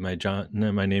like, "Hey,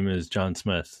 my name is John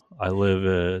Smith. I live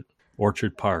at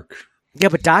Orchard Park." Yeah,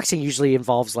 but doxing usually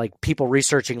involves like people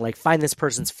researching, like find this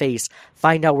person's face,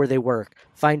 find out where they work,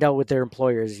 find out what their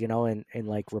employer is, and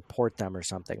like report them or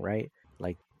something, right?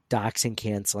 Like doxing,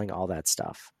 canceling, all that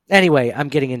stuff. Anyway, I'm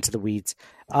getting into the weeds.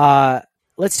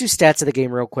 Let's do stats of the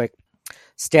game real quick.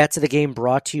 Stats of the game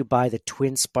brought to you by the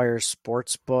Twin Spire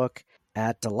Sportsbook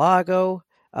at Del Lago.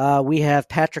 We have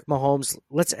Patrick Mahomes.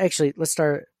 Let's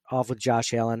start off with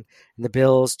Josh Allen and the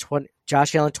Bills.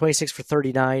 Josh Allen, 26 for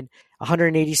 39,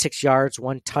 186 yards,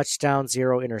 1 touchdown,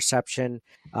 0 interception.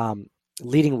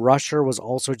 Leading rusher was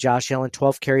also Josh Allen,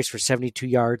 12 carries for 72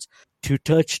 yards, 2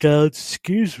 touchdowns.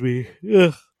 Excuse me.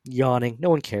 Ugh. Yawning. No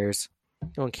one cares.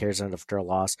 No one cares after a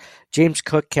loss. James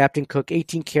Cook, Captain Cook,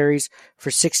 18 carries for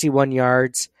 61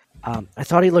 yards. I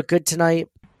thought he looked good tonight.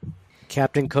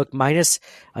 Captain Cook minus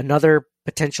another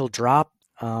potential drop.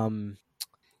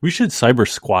 We should cyber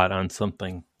squat on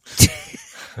something.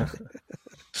 I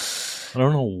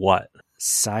don't know what.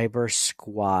 Cyber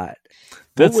squat.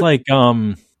 That's like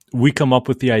we come up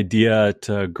with the idea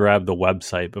to grab the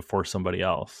website before somebody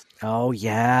else. Oh,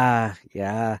 yeah.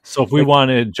 Yeah. So if we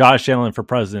wanted Josh Allen for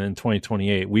president in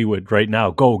 2028, we would right now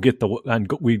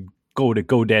we'd go to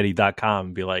GoDaddy.com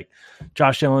and be like,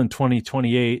 Josh Allen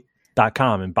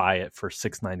 2028.com and buy it for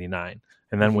 $6.99.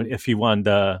 And then if he wanted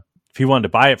to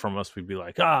buy it from us, we'd be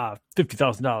like,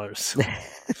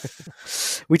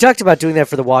 $50,000. We talked about doing that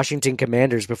for the Washington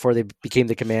Commanders before they became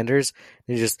the Commanders.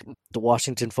 They're just the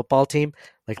Washington football team.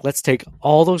 Like, let's take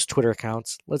all those Twitter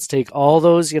accounts. Let's take all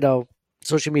those,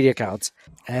 social media accounts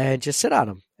and just sit on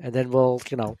them. And then we'll.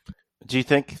 Do you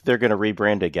think they're going to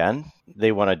rebrand again?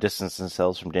 They want to distance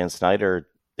themselves from Dan Snyder.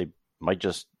 They might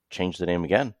just change the name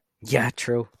again. Yeah,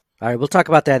 true. All right, we'll talk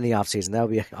about that in the offseason. That'll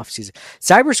be offseason.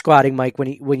 Cyber squatting, Mike,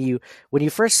 when you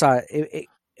first saw it,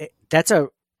 that's a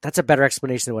better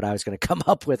explanation than what I was going to come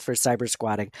up with for cyber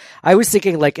squatting. I was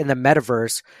thinking like in the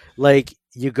metaverse, like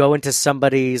you go into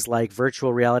somebody's like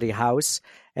virtual reality house,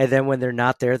 and then when they're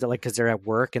not there, they're like, because they're at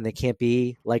work and they can't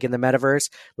be like in the metaverse,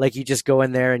 like you just go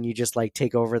in there and you just like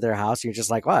take over their house. And you're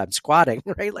just like, oh, I'm squatting,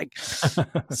 right? Like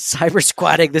cyber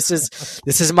squatting. This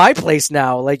is my place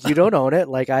now. Like you don't own it.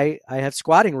 Like I have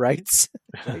squatting rights.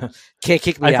 Can't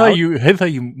kick me out. I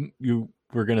thought you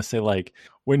were gonna say like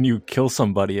when you kill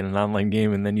somebody in an online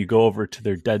game and then you go over to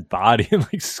their dead body and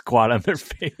like squat on their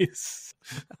face.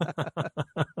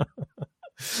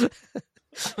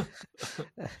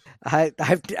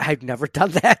 I've never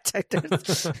done that.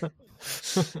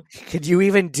 Could you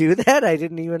even do that? I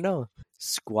didn't even know.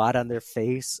 Squat on their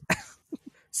face.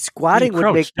 Squatting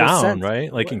would make down, no sense,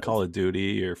 right? Like in Call of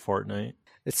Duty or Fortnite.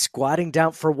 It's squatting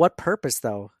down for what purpose,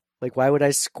 though? Like, why would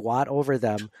I squat over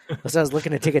them? Unless I was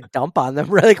looking to take a dump on them.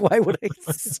 Like, why would I?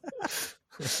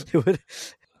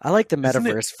 I like the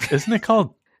metaverse. Isn't it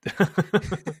called?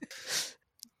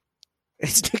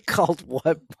 Isn't it called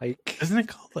what, Mike? Isn't it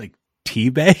called like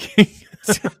teabagging?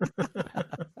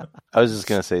 I was just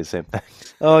going to say the same thing.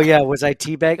 Oh, yeah. Was I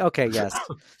teabag? Okay, yes.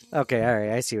 Okay, all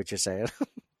right. I see what you're saying.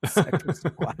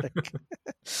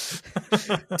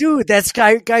 Dude, that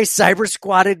guy cyber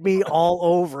squatted me all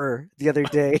over the other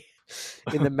day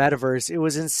in the metaverse. It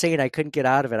was insane. I couldn't get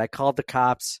out of it. I called the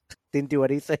cops. Didn't do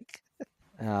anything.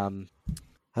 Good.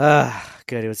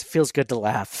 Feels good to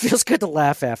laugh. Feels good to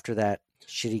laugh after that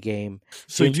shitty game.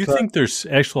 So you think there's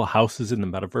actual houses in the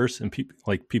metaverse and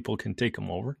people can take them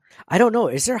over? I don't know.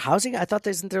 Is there housing? I thought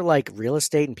isn't there like real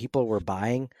estate and people were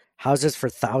buying houses for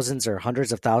thousands or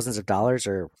hundreds of thousands of dollars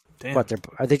or Damn. what?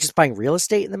 Are they just buying real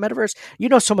estate in the metaverse? You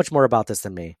know so much more about this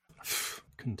than me.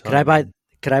 Could I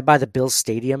buy the Bills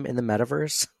Stadium in the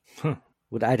metaverse?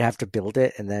 I'd have to build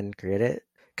it and then create it?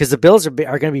 Because the Bills are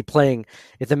going to be playing,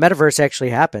 if the metaverse actually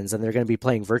happens, then they're going to be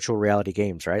playing virtual reality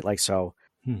games, right? Like, so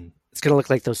it's going to look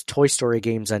like those Toy Story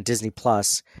games on Disney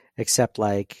Plus, except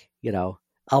like, I'll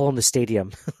own the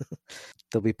stadium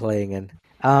they'll be playing in.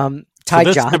 So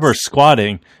that's cyber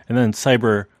squatting, and then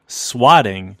cyber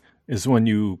swatting is when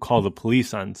you call the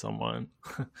police on someone.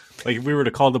 Like if we were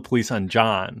to call the police on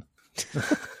John.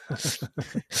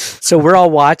 So we're all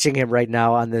watching him right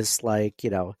now on this,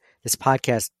 this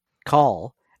podcast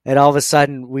call. And all of a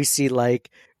sudden we see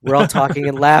we're all talking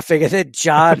and laughing. And then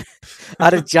John,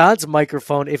 out of John's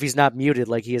microphone, if he's not muted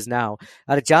like he is now,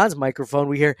 out of John's microphone,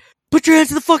 we hear, "Put your hands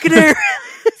in the fucking air."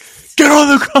 Get on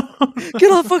the ground.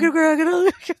 Get on the fucking ground. Get on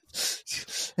the ground.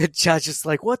 And John's just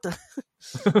like, what the?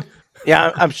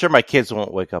 Yeah, I'm sure my kids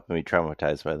won't wake up and be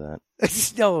traumatized by that.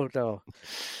 No.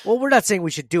 Well, we're not saying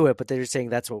we should do it, but they're saying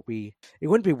that's what it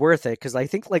wouldn't be worth it. Because I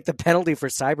think the penalty for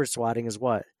cyber swatting is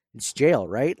what? It's jail,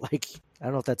 right? I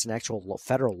don't know if that's an actual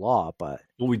federal law, but.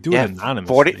 Well, we do it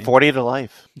anonymously. 40 to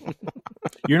life.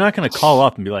 You're not going to call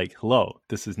up and be like, "Hello,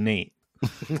 this is Nate."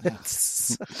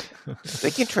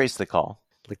 They can trace the call.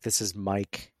 This is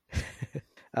Mike.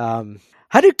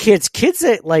 How do kids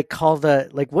that call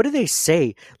what do they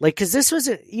say? Because this was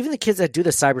even the kids that do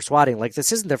the cyber swatting,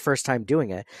 this isn't their first time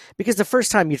doing it, because the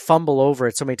first time you'd fumble over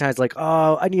it so many times,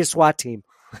 oh, I need a SWAT team.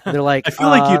 And they're like, I feel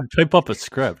like you'd type up a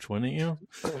script, wouldn't you?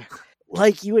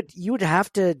 You would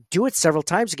have to do it several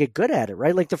times to get good at it,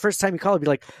 right? The first time you call, it'd be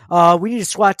like, we need a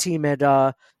SWAT team at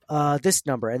this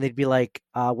number, and they'd be like,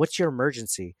 what's your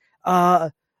emergency?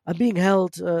 I'm being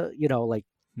held,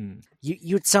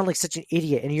 you'd sound like such an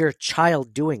idiot, and you're a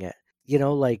child doing it.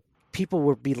 people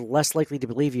would be less likely to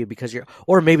believe you because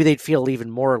or maybe they'd feel even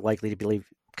more likely to believe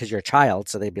because you're a child.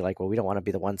 So they'd be like, well, we don't want to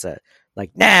be the ones that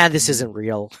like, nah, this isn't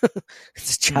real.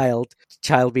 It's a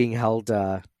child being held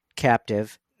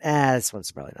captive. This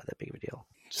one's probably not that big of a deal.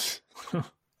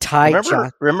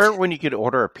 Remember when you could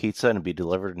order a pizza and it'd be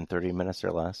delivered in 30 minutes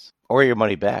or less? Or your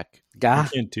money back? You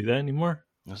can't do that anymore?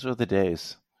 Those were the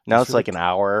days. Now it's like an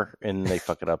hour and they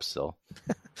fuck it up still.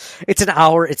 It's an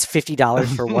hour. It's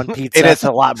 $50 for one pizza. And it's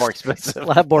a lot more expensive. A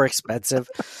lot more expensive.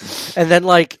 And then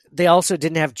like they also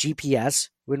didn't have GPS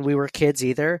when we were kids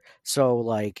either. So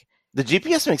like the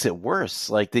GPS makes it worse.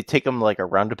 Like they take them like a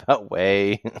roundabout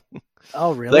way.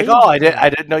 Oh really? Like, oh, I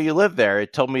didn't know you lived there.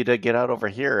 It told me to get out over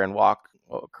here and walk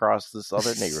across this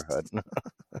other neighborhood.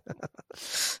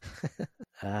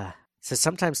 So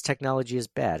sometimes technology is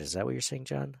bad. Is that what you're saying,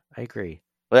 John? I agree.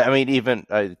 I mean, even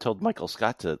I told Michael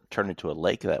Scott to turn into a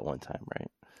lake that one time, right?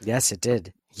 Yes, it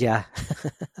did. Yeah.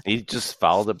 He just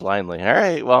followed it blindly. All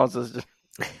right, well.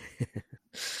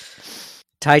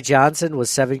 Ty Johnson was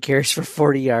 7 carries for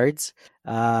 40 yards.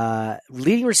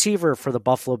 Leading receiver for the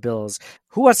Buffalo Bills.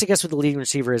 Who wants to guess what the leading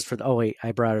receiver is for the... Oh, wait,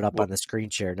 I brought it up on the screen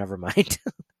share. Never mind. I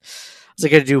was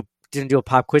like, didn't do a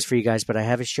pop quiz for you guys, but I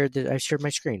haven't shared my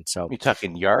screen. So you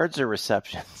talking yards or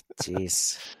receptions?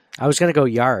 Jeez. I was going to go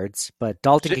yards, but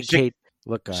Dalton Kincaid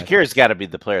look good. Shakira's got to be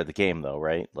the player of the game, though,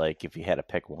 right? Like, if you had to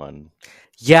pick one.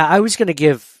 Yeah, I was going to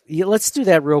give... Let's do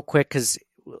that real quick, because...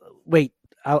 Wait,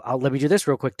 let me do this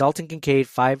real quick. Dalton Kincaid,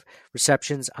 5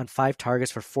 receptions on 5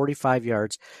 targets for 45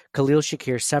 yards. Khalil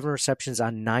Shakir, 7 receptions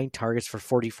on 9 targets for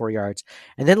 44 yards.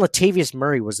 And then Latavius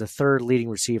Murray was the 3rd leading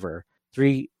receiver.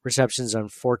 3 receptions on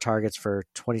 4 targets for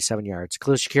 27 yards.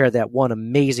 Khalil Shakir had that one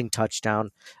amazing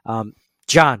touchdown.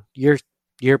 John, your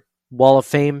Wall of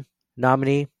Fame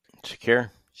nominee? Shakir,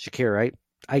 right?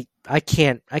 I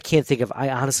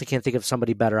honestly can't think of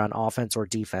somebody better on offense or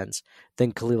defense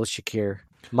than Khalil Shakir.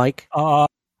 Mike?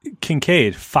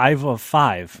 Kincaid, 5 of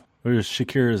 5, whereas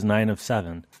Shakir is 9 of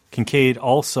 7. Kincaid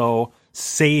also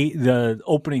the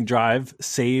opening drive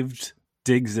saved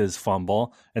Diggs's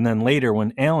fumble, and then later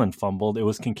when Allen fumbled, it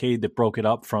was Kincaid that broke it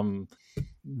up from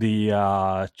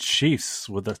the Chiefs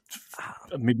with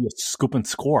maybe a scoop and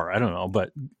score. I don't know,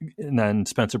 and then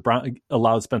Spencer Brown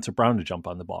allowed Spencer Brown to jump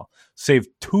on the ball, saved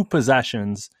 2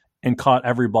 possessions, and caught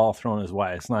every ball thrown his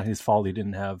way. It's not his fault he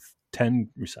didn't have 10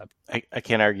 receptions. I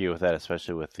can't argue with that,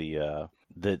 especially with the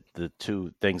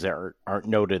 2 things that aren't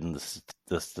noted in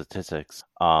the statistics.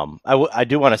 I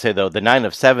do want to say though, the 9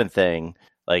 of 7 thing,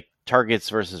 like targets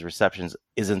versus receptions,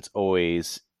 isn't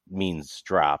always means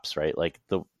drops, right? Like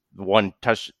the one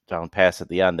touchdown pass at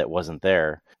the end that wasn't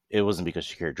there, it wasn't because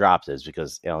Shakir dropped it, it's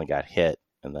because Allen got hit,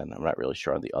 and then I'm not really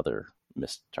sure on the other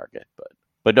missed target,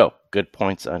 But no, good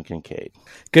points on Kincaid.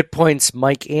 Good points,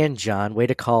 Mike and John. Way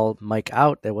to call Mike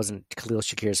out. That wasn't Khalil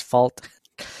Shakir's fault.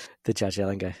 The Josh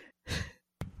Allen guy.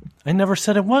 I never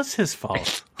said it was his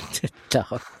fault. No.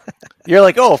 You're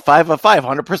like, 5 of 5,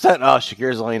 100%. Oh,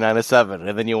 Shakir's only 9 of 7.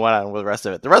 And then you went on with the rest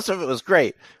of it. The rest of it was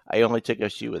great. I only took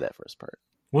issue with that first part.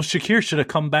 Well, Shakir should have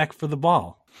come back for the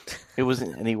ball. It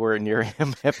wasn't anywhere near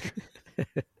him. He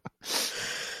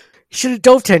should have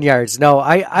dove 10 yards. No,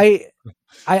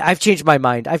 I've changed my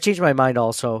mind. I've changed my mind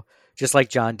also, just like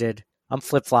John did. I'm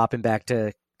flip-flopping back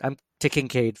to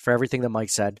Kincaid for everything that Mike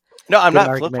said. No, I'm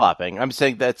not flip-flopping. I'm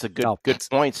saying that's a good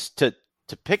points to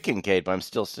pick Kincaid, but I'm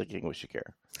still sticking with Shakir.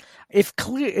 If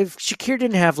Shakir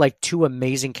didn't have like 2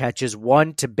 amazing catches,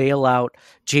 one to bail out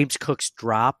James Cook's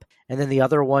drop, and then the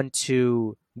other one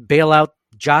to bail out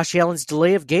Josh Allen's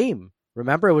delay of game.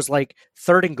 Remember, it was like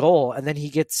 3rd and goal, and then he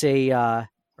gets or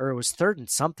it was 3rd and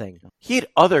something. He had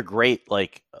other great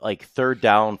like 3rd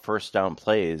down, 1st down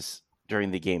plays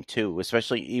during the game too,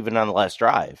 especially even on the last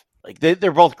drive. Like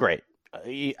they're both great.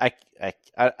 I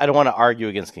don't want to argue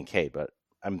against Kincaid, but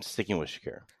I'm sticking with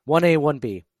Shakir. 1A,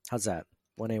 1B. How's that?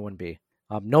 1A, 1B.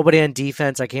 Nobody on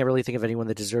defense. I can't really think of anyone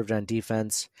that deserved on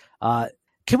defense.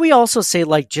 Can we also say,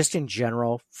 like, just in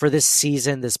general, for this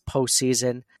season, this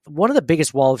postseason, one of the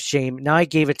biggest wall of shame, now I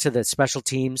gave it to the special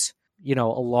teams,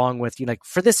 along with, like,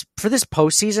 for this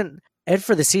postseason and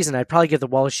for the season, I'd probably give the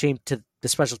wall of shame to the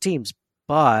special teams.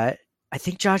 But I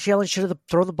think Josh Allen should have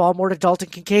thrown the ball more to Dalton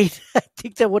Kincaid. I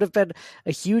think that would have been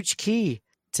a huge key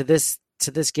to this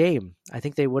game. I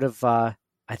think they would have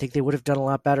done a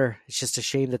lot better. It's just a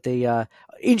shame that they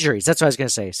injuries. That's what I was going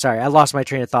to say. Sorry, I lost my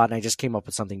train of thought and I just came up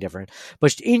with something different.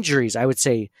 But injuries, I would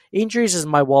say injuries is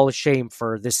my wall of shame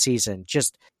for this season.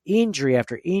 Just injury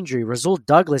after injury. Rasul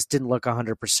Douglas didn't look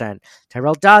 100%.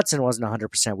 Tyrell Dodson wasn't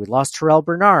 100%. We lost Terrell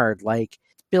Bernard. Like,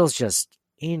 Bill's just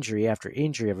injury after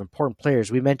injury of important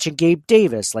players. We mentioned Gabe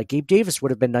Davis. Like, Gabe Davis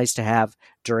would have been nice to have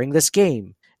during this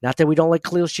game. Not that we don't like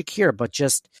Khalil Shakir, but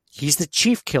just he's the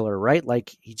chief killer, right?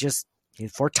 Like he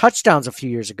had 4 touchdowns a few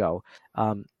years ago.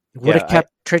 Would have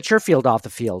kept Trent Sherfield off the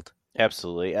field.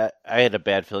 Absolutely. I had a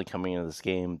bad feeling coming into this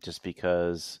game just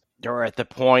because they're at the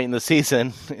point in the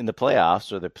season in the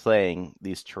playoffs where they're playing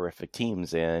these terrific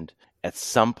teams, and at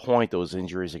some point those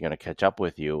injuries are going to catch up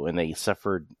with you, and they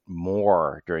suffered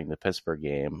more during the Pittsburgh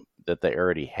game that they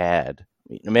already had.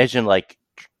 I mean, imagine like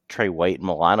Trey White and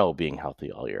Milano being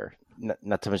healthy all year,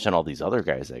 not to mention all these other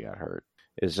guys that got hurt.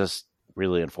 It's just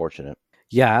really unfortunate.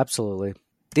 Yeah, absolutely.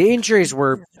 The injuries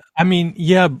were... I mean,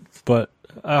 yeah, but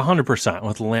 100%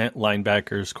 with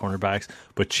linebackers, cornerbacks,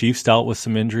 but Chiefs dealt with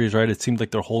some injuries, right? It seemed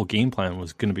like their whole game plan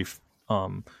was going to be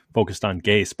focused on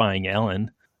Gay spying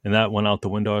Allen, and that went out the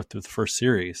window after the first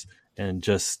series. And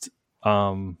just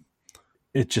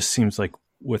it just seems like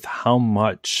with how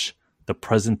much the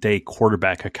present day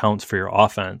quarterback accounts for your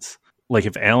offense, like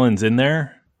if Allen's in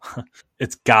there,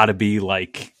 it's got to be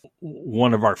like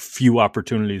one of our few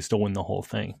opportunities to win the whole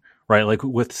thing. Right, like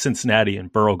with Cincinnati and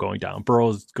Burrow going down.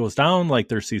 Burrow goes down, like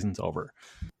their season's over.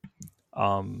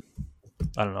 I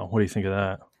don't know. What do you think of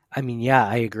that? I mean, yeah,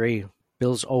 I agree.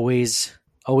 Bill's always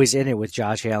in it with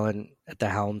Josh Allen at the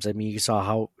helms. I mean, you saw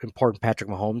how important Patrick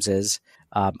Mahomes is.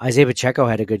 Isaiah Pacheco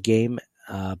had a good game,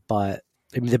 but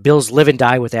I mean, the Bills live and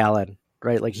die with Allen,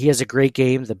 right? Like he has a great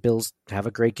game. The Bills have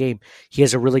a great game. He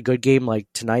has a really good game. Like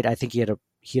tonight, I think he had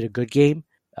a good game.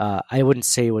 I wouldn't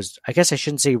say it was, I guess I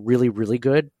shouldn't say really, really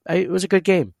good. It was a good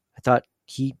game. I thought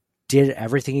he did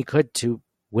everything he could to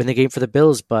win the game for the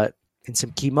Bills, but in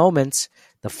some key moments,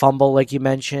 the fumble, like you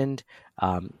mentioned,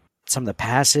 some of the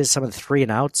passes, some of the 3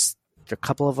 and outs, a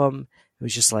couple of them, it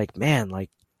was just like, man,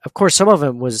 like, of course, some of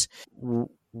them was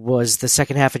the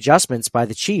second half adjustments by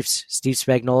the Chiefs, Steve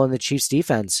Spagnuolo and the Chiefs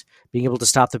defense being able to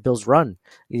stop the Bills run.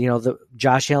 You know, the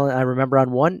Josh Allen, I remember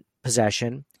on one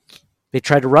possession, they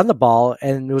tried to run the ball,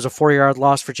 and it was a 4-yard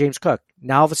loss for James Cook.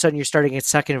 Now, all of a sudden, you're starting at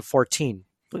 2nd and 14.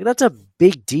 Look, that's a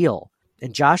big deal.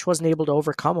 And Josh wasn't able to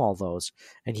overcome all those.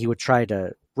 And he would try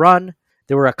to run.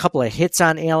 There were a couple of hits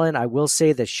on Allen, I will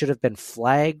say, that should have been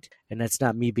flagged. And that's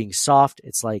not me being soft.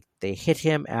 It's like they hit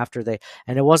him after they...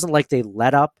 And it wasn't like they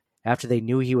let up after they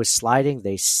knew he was sliding.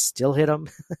 They still hit him.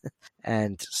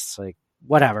 And it's like,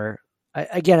 whatever.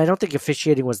 I don't think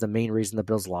officiating was the main reason the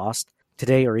Bills lost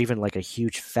today, or even like a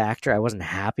huge factor. I wasn't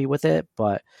happy with it,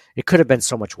 but it could have been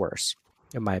so much worse,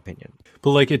 in my opinion.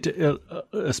 But like it,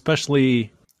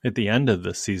 especially at the end of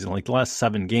this season, like the last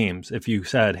 7 games, if you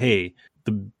said, hey,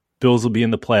 the Bills will be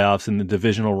in the playoffs in the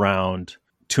divisional round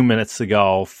 2 minutes to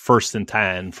go, 1st and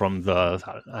 10 from the,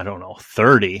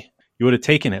 30, you would have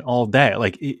taken it all day.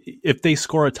 Like if they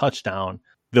score a touchdown,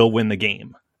 they'll win the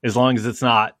game, as long as it's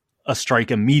not a strike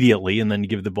immediately and then you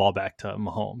give the ball back to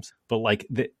Mahomes. But like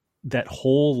that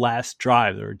whole last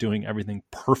drive, they were doing everything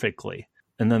perfectly,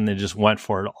 and then they just went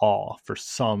for it all for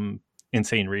some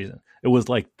insane reason. It was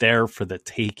like there for the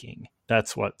taking.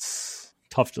 That's what's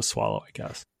tough to swallow, I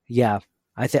guess. Yeah,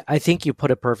 I think you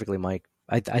put it perfectly, Mike.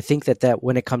 I think that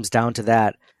when it comes down to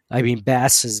that, I mean,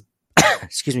 Bass's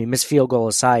missed field goal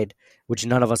aside, which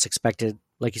none of us expected,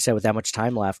 like you said, with that much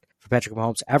time left for Patrick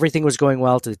Mahomes, everything was going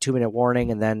well to the 2-minute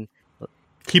warning, and then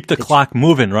keep the clock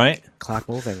moving, right? Clock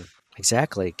moving.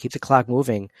 Exactly. Keep the clock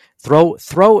moving. Throw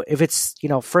if it's,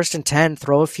 1st and 10,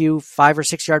 throw a few 5 or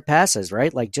 6 yard passes,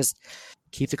 right? Like just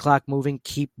keep the clock moving,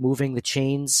 keep moving the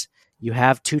chains. You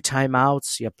have 2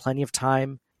 timeouts. You have plenty of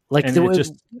time. Like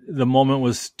the moment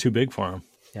was too big for him.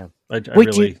 Yeah.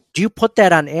 Wait, do you put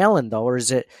that on Allen though, or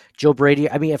is it Joe Brady?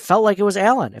 I mean, it felt like it was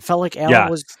Allen. It felt like Allen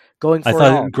was going for it all.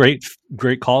 I thought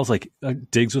great calls, like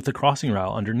Diggs with the crossing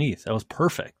route underneath. That was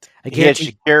perfect. He had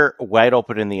Shakir wide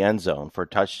open in the end zone for a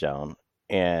touchdown,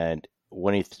 and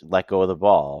when he let go of the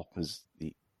ball,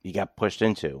 he got pushed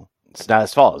into. It's not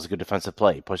his fault. It was a good defensive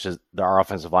play. He pushes our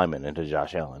offensive lineman into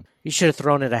Josh Allen. He should have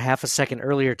thrown it a half a second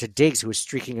earlier to Diggs, who was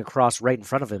streaking across right in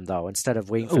front of him, though, instead of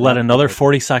waiting for let another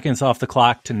 40 seconds off the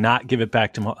clock to not give it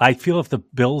back to him. I feel if the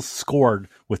Bills scored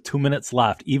with 2 minutes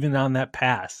left, even on that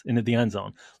pass into the end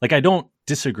zone, like I don't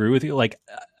disagree with you. Like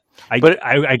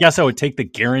I guess I would take the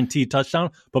guaranteed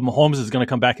touchdown, but Mahomes is going to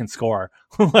come back and score.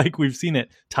 Like we've seen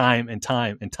it time and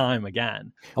time and time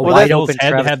again. The Bills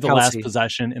had to have the last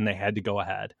possession, and they had to go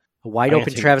ahead. A wide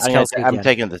open Travis Kelce. I'm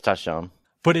taking the touchdown.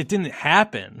 But it didn't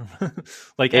happen.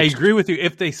 Like I agree with you.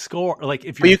 If they score, like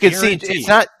if you can see it's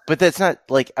not. But that's not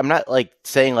like I'm not like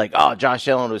saying like, oh, Josh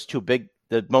Allen was too big.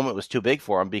 The moment was too big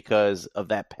for him because of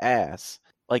that pass.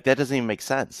 Like that doesn't even make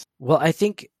sense. Well, I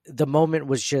think the moment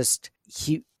was just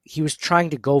he was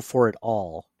trying to go for it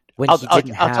all when I'll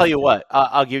tell you what.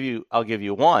 I'll give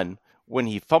you one when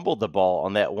he fumbled the ball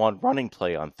on that one running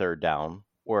play on 3rd down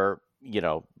where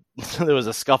there was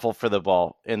a scuffle for the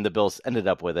ball, and the Bills ended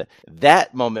up with it.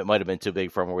 That moment might have been too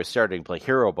big for him, where we're starting to play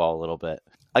hero ball a little bit.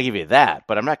 I'll give you that,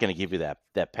 but I'm not going to give you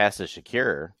that pass to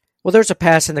Shakir. Well, there's a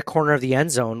pass in the corner of the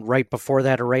end zone right before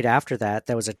that or right after that.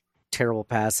 That was a terrible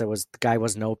pass. The guy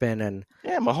wasn't open, and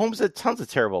yeah, Mahomes had tons of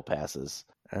terrible passes.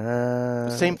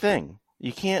 Same thing.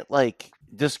 You can't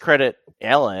discredit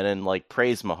Allen and like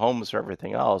praise Mahomes for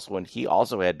everything else when he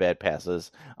also had bad passes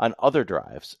on other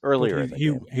drives earlier in the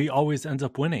game. He always ends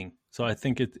up winning. So I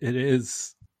think it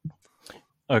is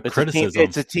a criticism.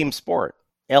 It's a team sport.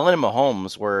 Allen and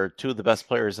Mahomes were two of the best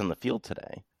players in the field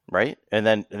today, right? And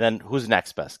then who's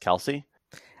next best? Kelsey?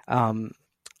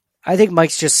 I think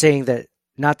Mike's just saying that,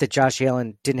 not that Josh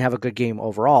Allen didn't have a good game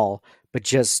overall, but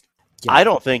just... Yeah. I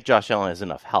don't think Josh Allen has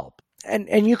enough help.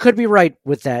 And you could be right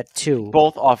with that, too.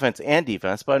 Both offense and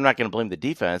defense, but I'm not going to blame the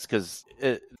defense because,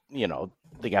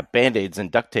 they got Band-Aids and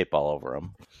duct tape all over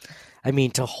them. I mean,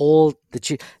 to hold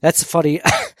the... That's funny.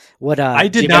 What I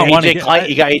did not want to...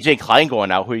 You got A.J. Klein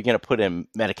going out. Who are you going to put in?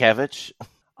 Medikavich?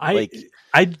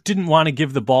 I didn't want to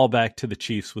give the ball back to the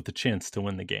Chiefs with the chance to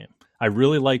win the game. I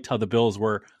really liked how the Bills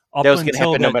were up that was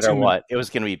until going to happen no matter what. It was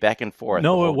going to be back and forth.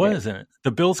 No, it wasn't.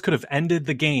 The Bills could have ended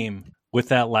the game with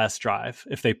that last drive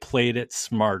if they played it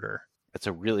smarter. That's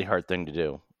a really hard thing to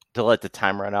do, to let the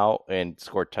time run out and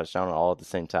score a touchdown all at the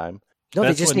same time. No,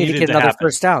 they just need to get another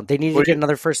first down. They need to get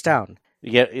another first down.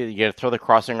 You got to throw the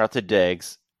crossing route to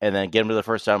Diggs and then get him to the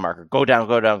first down marker. Go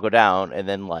down, and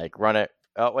then run it.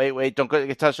 Oh, wait, don't get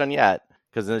a touchdown yet,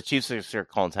 because then the Chiefs are start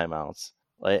calling timeouts.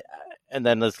 And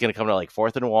then it's going to come to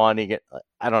 4th and 1. You get,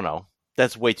 I don't know.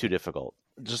 That's way too difficult.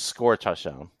 Just score a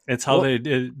touchdown. It's how they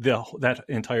did that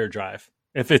entire drive.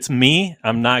 If it's me,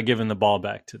 I'm not giving the ball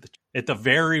back to the... At the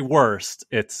very worst,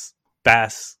 it's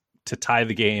best to tie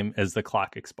the game as the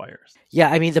clock expires. Yeah,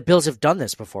 I mean, the Bills have done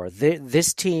this before.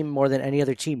 This team, more than any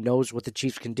other team, knows what the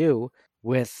Chiefs can do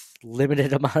with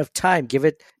limited amount of time.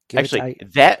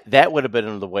 That would have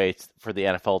been the way for the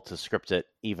NFL to script it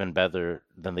even better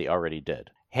than they already did.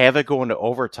 Have it go into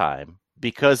overtime,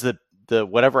 because the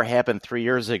whatever happened 3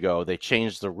 years ago, they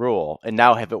changed the rule, and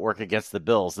now have it work against the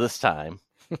Bills this time,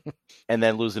 and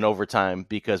then lose in overtime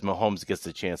because Mahomes gets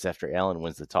the chance after Allen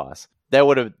wins the toss. That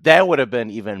would have been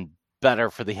even better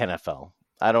for the NFL.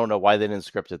 I don't know why they didn't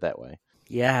script it that way.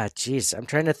 Yeah, geez, I'm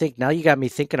trying to think. Now you got me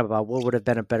thinking about what would have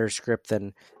been a better script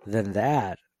than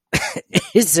that.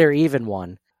 Is there even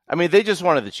one? I mean, they just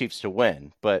wanted the Chiefs to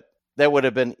win, but that would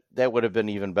have been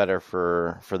even better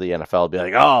for the NFL to be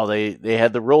like, oh, they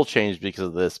had the rule changed because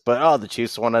of this, but the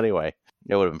Chiefs won anyway.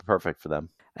 It would have been perfect for them.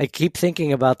 I keep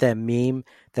thinking about that meme,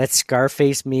 that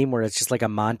Scarface meme, where it's just like a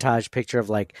montage picture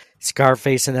of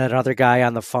Scarface and that other guy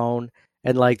on the phone,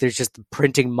 and there's just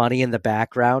printing money in the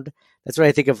background. That's what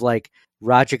I think of,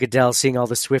 Roger Goodell seeing all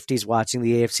the Swifties watching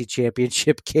the AFC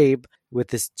Championship game with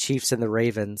the Chiefs and the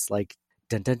Ravens, dun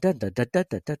dun dun dun dun dun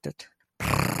dun dun dun.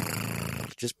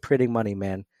 Just printing money,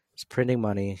 man. Just printing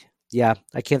money. Yeah,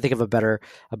 I can't think of a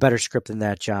better script than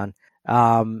that, John.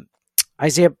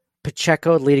 Isaiah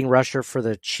Pacheco, leading rusher for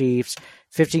the Chiefs,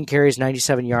 15 carries,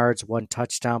 97 yards, 1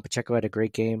 touchdown. Pacheco had a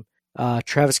great game.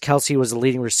 Travis Kelce was the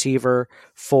leading receiver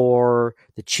for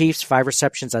the Chiefs, 5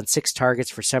 receptions on 6 targets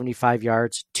for 75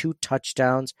 yards, 2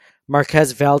 touchdowns.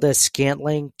 Marquez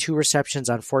Valdes-Scantling, 2 receptions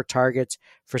on 4 targets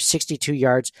for 62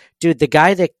 yards. Dude, the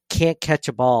guy that can't catch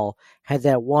a ball had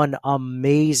that one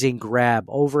amazing grab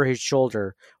over his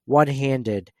shoulder,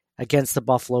 one-handed, against the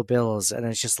Buffalo Bills. And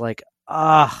it's just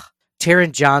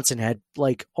Taron Johnson had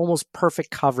almost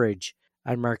perfect coverage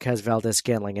on Marquez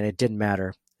Valdes-Scantling, and it didn't matter.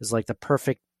 It was the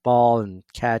perfect ball and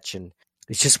catch, and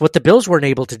it's just what the Bills weren't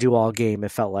able to do all game.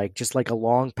 It felt like just a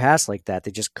long pass like that.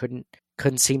 They just couldn't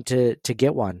seem to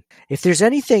get one. If there's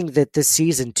anything that this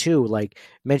season too,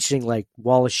 mentioning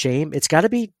wall of shame, it's got to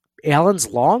be Allen's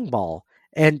long ball,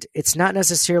 and it's not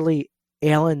necessarily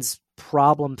Allen's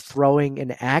problem throwing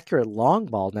an accurate long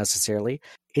ball necessarily.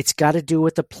 It's got to do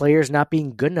with the players not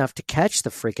being good enough to catch the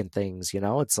freaking things.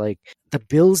 It's the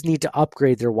Bills need to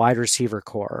upgrade their wide receiver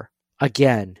core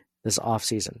again this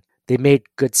offseason. They made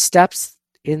good steps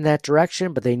in that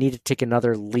direction, but they need to take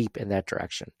another leap in that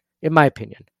direction, in my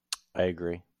opinion. I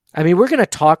agree. I mean, we're going to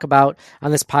talk about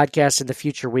on this podcast in the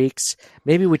future weeks.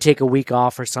 Maybe we take a week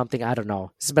off or something. I don't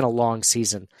know. This has been a long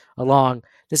season.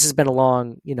 This has been a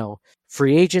long,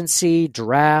 free agency,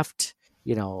 draft,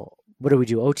 what do we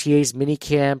do? OTAs, mini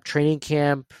camp, training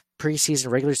camp,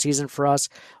 preseason, regular season for us.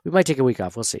 We might take a week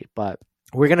off. We'll see. But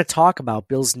we're going to talk about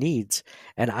Bills' needs.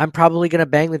 And I'm probably going to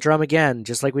bang the drum again,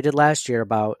 just like we did last year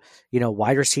about,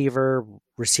 wide receiver,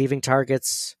 receiving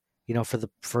targets,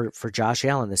 for Josh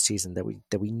Allen this season that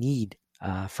we need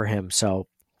for him. So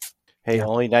Hey, Yeah.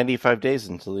 only 95 days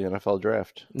until the NFL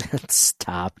draft.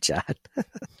 Stop, John.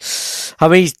 How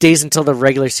many days until the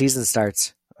regular season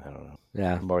starts? I don't know.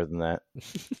 Yeah. More than that.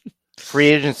 Free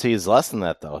agency is less than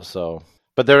that, though. So,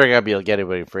 but they're not going to be able to get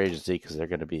anybody in free agency because they're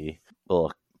going to be a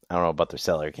little, I don't know about their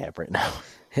salary cap right now.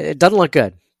 It doesn't look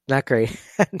good. Not great.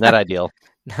 Not ideal.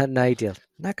 Not ideal.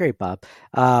 Not great, Bob.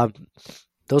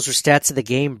 Those are stats of the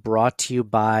game brought to you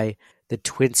by the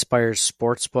Twin Spires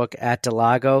Sportsbook at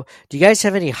Delago. Do you guys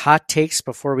have any hot takes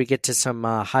before we get to some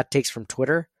hot takes from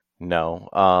Twitter? No.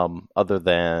 Other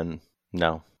than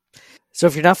no. So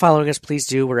if you're not following us, please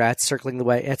do. We're at Circling the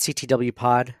Way at CTW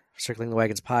Pod, Circling the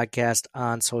Wagons podcast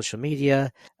on social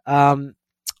media.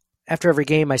 After every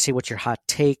game, I say, what's your hot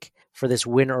take for this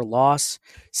win or loss?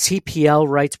 CPL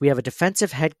writes, we have a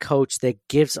defensive head coach that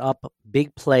gives up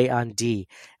big play on D.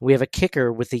 We have a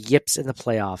kicker with the yips in the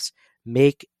playoffs.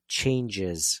 Make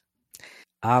changes.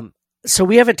 So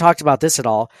we haven't talked about this at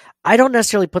all. I don't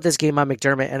necessarily put this game on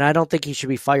McDermott, and I don't think he should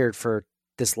be fired for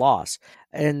this loss.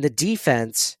 And the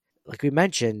defense, like we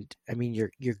mentioned, I mean,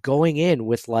 you're going in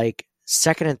with like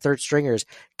second and third stringers.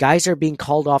 Guys are being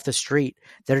called off the street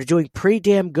that are doing pretty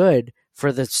damn good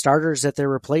for the starters that they're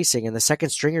replacing and the second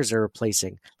stringers they're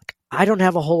replacing. I don't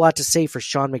have a whole lot to say for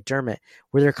Sean McDermott.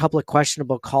 Were there a couple of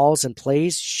questionable calls and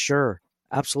plays? Sure,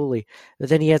 absolutely. But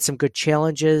then he had some good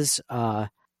challenges.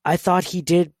 I thought he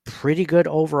did pretty good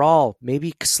overall,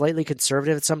 maybe slightly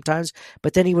conservative at sometimes,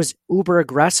 but then he was uber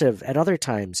aggressive at other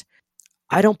times.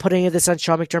 I don't put any of this on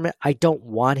Sean McDermott. I don't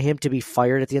want him to be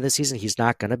fired at the end of the season. He's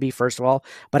not going to be, first of all,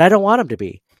 but I don't want him to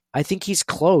be. I think he's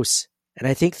close, and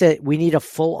I think that we need a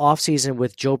full offseason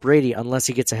with Joe Brady unless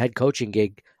he gets a head coaching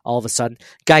gig all of a sudden.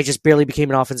 Guy just barely became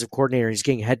an offensive coordinator. He's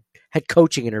getting head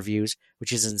coaching interviews,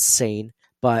 which is insane.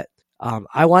 But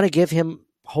I want to give him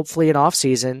hopefully an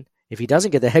offseason, if he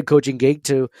doesn't get the head coaching gig,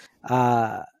 to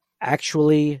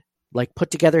actually like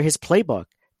put together his playbook,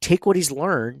 take what he's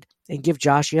learned, and give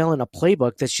Josh Allen a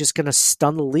playbook that's just going to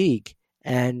stun the league.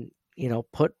 And, you know,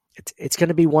 it's going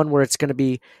to be one where it's going to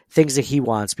be things that he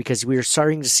wants, because we are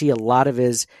starting to see a lot of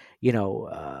his,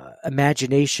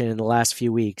 imagination in the last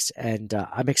few weeks. And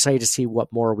I'm excited to see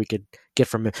what more we could get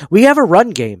from him. We have a run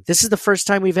game. This is the first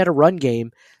time we've had a run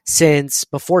game since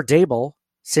before Dable,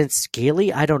 since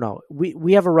Gailey. I don't know.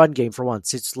 We have a run game for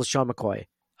once. It's LaShawn McCoy.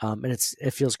 And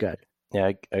it feels good. Yeah,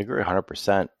 I agree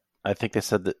 100%. I think they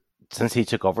said that since he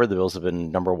took over, the Bills have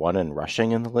been number one in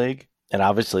rushing in the league, and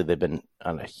obviously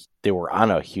they were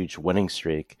on a huge winning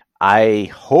streak. I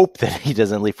hope that he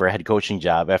doesn't leave for a head coaching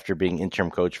job after being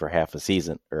interim coach for half a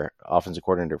season, or offensive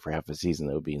coordinator for half a season.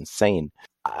 That would be insane.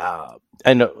 I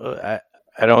know.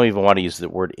 I don't even want to use the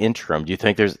word interim. Do you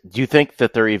think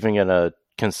that they're even going to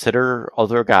consider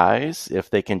other guys if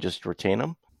they can just retain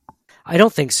them? I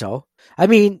don't think so. I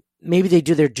mean, maybe they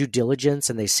do their due diligence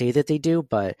and they say that they do,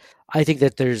 but I think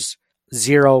that there's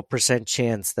 0%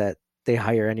 chance that they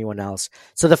hire anyone else.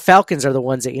 So the Falcons are the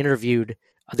ones that interviewed.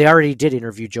 They already did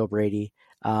interview Joe Brady.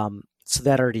 So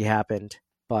that already happened.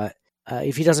 But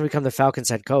if he doesn't become the Falcons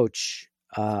head coach,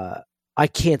 I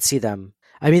can't see them.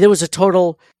 I mean, there was a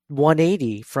total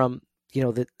 180 from,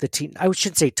 the team. I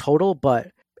shouldn't say total,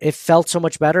 but it felt so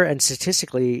much better. And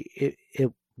statistically,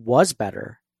 it was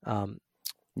better.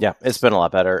 Yeah, it's been a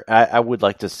lot better. I would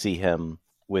like to see him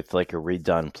with like a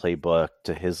redone playbook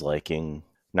to his liking,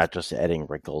 not just adding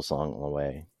wrinkles along the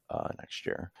way next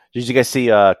year. Did you guys see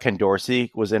Ken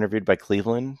Dorsey was interviewed by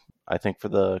Cleveland, I think, for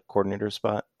the coordinator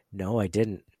spot? No, I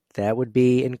didn't. That would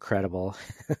be incredible.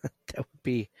 That would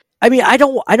be. I mean, I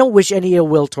don't wish any ill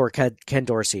will toward Ken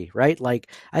Dorsey, right?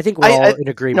 Like, I think we're all in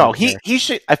agreement. No, he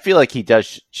should. I feel like he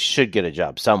should get a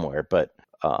job somewhere, but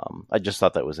I just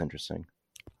thought that was interesting.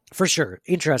 For sure.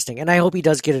 Interesting. And I hope he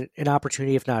does get an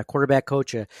opportunity, if not a quarterback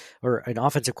coach or an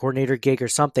offensive coordinator gig or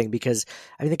something, because,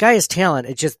 I mean, the guy has talent.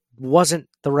 It just wasn't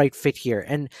the right fit here.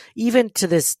 And even to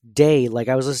this day, like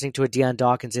I was listening to a Deion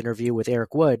Dawkins interview with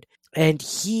Eric Wood, and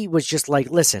he was just like,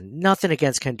 listen, nothing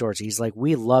against Ken Dorsey. He's like,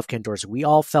 we love Ken Dorsey. We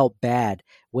all felt bad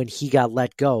when he got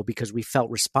let go because we felt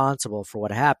responsible for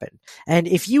what happened. And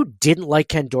if you didn't like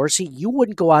Ken Dorsey, you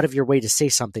wouldn't go out of your way to say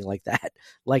something like that.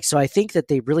 Like, so I think that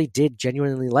they really did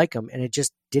genuinely like him, and it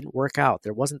just didn't work out.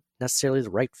 There wasn't necessarily the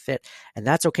right fit, and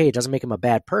that's okay. It doesn't make him a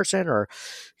bad person or,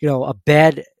 a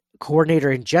bad coordinator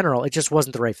in general. It just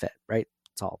wasn't the right fit, right?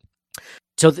 That's all.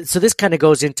 So this kind of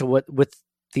goes into what with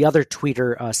the other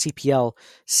tweeter, CPL,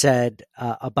 said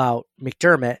about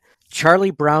McDermott.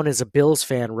 Charlie Brown, as a Bills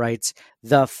fan, writes,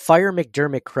 the fire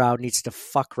McDermott crowd needs to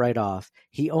fuck right off.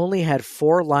 He only had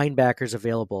 4 linebackers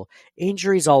available,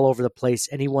 injuries all over the place,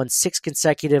 and he won 6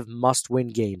 consecutive must-win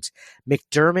games.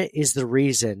 McDermott is the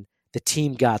reason the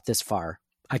team got this far.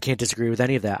 I can't disagree with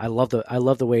any of that. I love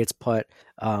the way it's put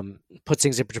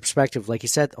things in perspective. Like you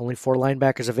said, only 4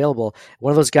 linebackers available.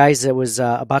 One of those guys that was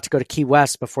about to go to Key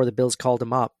West before the Bills called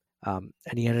him up, and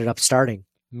he ended up starting.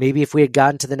 Maybe if we had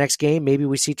gotten to the next game, maybe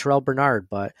we see Terrell Bernard,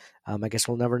 but I guess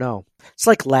we'll never know. It's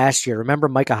like last year. Remember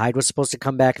Micah Hyde was supposed to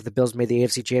come back if the Bills made the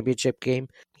AFC Championship game?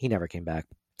 He never came back.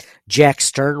 Jack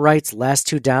Stern writes, last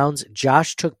 2 downs,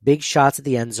 Josh took big shots at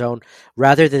the end zone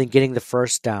rather than getting the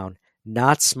first down.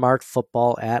 Not smart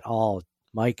football at all.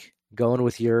 Mike, going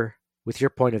with your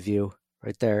point of view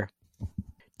right there.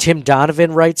 Tim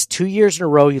Donovan writes, 2 years in a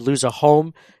row you lose a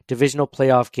home divisional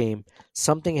playoff game.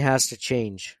 Something has to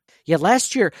change. Yeah,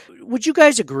 last year, would you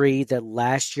guys agree that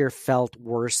last year felt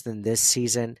worse than this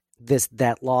season?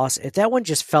 That loss, if that one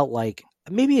just felt like,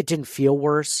 maybe it didn't feel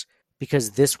worse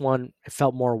because this one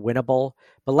felt more winnable.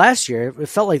 But last year, it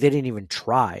felt like they didn't even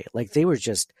try. Like they were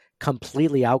just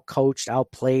completely outcoached,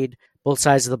 outplayed, both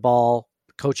sides of the ball,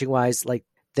 coaching wise. Like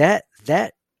that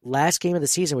last game of the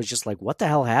season was just like, what the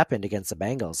hell happened against the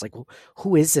Bengals? Like,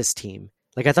 who is this team?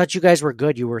 Like, I thought you guys were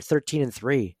good. You were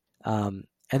 13-3.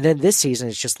 And then this season,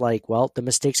 it's just like, well, the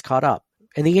mistakes caught up,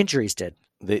 and the injuries did.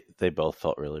 They both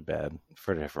felt really bad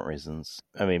for different reasons.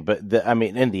 I mean, but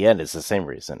in the end, it's the same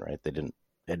reason, right? They didn't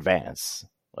advance.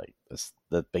 Like that's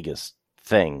the biggest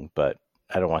thing. But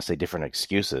I don't want to say different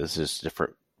excuses. Just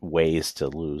different ways to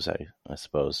lose, I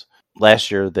suppose.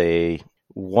 Last year, they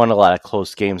won a lot of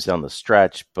close games down the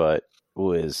stretch, but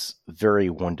was very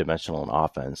one-dimensional in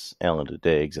offense. Allen to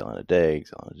Diggs.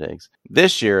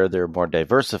 This year, they're more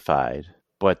diversified.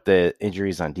 But the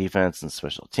injuries on defense and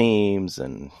special teams,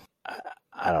 and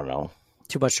I don't know.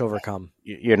 Too much to overcome.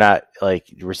 You're not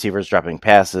like receivers dropping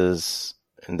passes,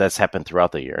 and that's happened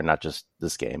throughout the year, not just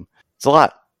this game. It's a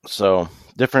lot. So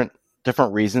different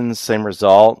reasons, same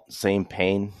result, same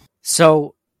pain.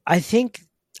 So I think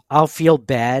I'll feel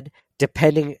bad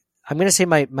depending. I'm going to say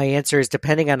my answer is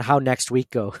depending on how next week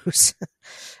goes.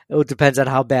 It depends on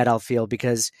how bad I'll feel,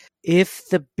 because if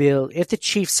the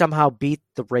Chiefs somehow beat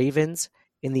the Ravens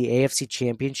in the AFC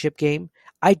Championship game,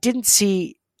 I didn't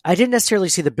necessarily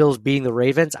see the Bills beating the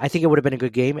Ravens. I think it would have been a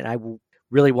good game, and I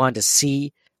really wanted to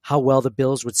see how well the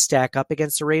Bills would stack up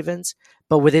against the Ravens.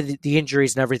 But with the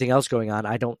injuries and everything else going on,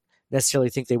 I don't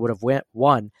necessarily think they would have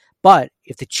won. But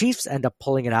if the Chiefs end up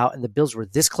pulling it out and the Bills were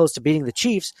this close to beating the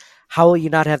Chiefs, how will you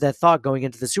not have that thought going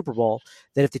into the Super Bowl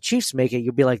that if the Chiefs make it,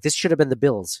 you'll be like, this should have been the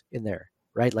Bills in there,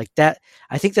 right? Like that.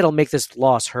 I think that'll make this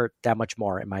loss hurt that much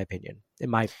more, in my opinion,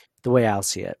 the way I'll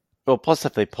see it. Well, plus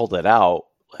if they pulled it out,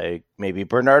 like maybe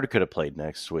Bernard could have played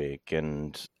next week,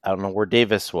 and I don't know where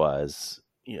Davis was.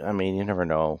 I mean, you never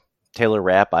know. Taylor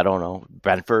Rapp, I don't know.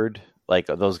 Benford, like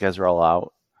those guys are all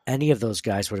out. Any of those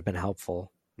guys would have been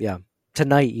helpful. Yeah.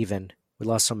 Tonight, even. We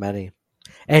lost so many.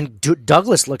 And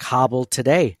Douglas looked hobbled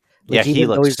today. Like, yeah, he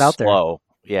looked out slow.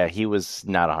 There. Yeah, he was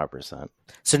not 100%.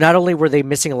 So not only were they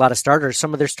missing a lot of starters,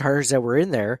 some of their starters that were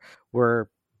in there were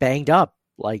banged up,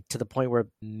 like to the point where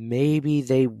maybe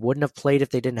they wouldn't have played if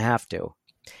they didn't have to.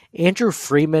 Andrew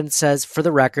Freeman says, for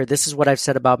the record, this is what I've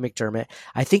said about McDermott.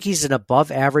 I think he's an above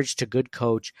average to good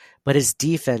coach, but his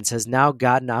defense has now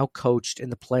gotten out-coached in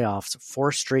the playoffs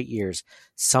 4 straight years.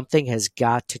 Something has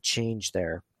got to change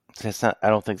there. I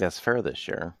don't think that's fair this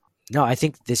year. No, I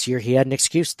think this year he had an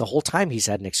excuse. The whole time he's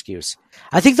had an excuse.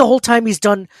 I think the whole time he's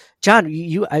done, John,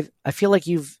 I feel like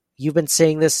you've been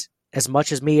saying this as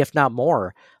much as me, if not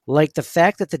more. Like the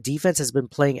fact that the defense has been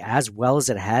playing as well as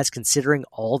it has, considering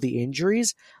all the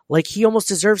injuries, like he almost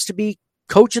deserves to be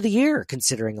coach of the year,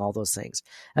 considering all those things,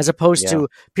 as opposed to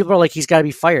people are like, he's got to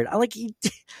be fired. I like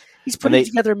he's putting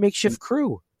together a makeshift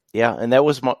crew. Yeah. And that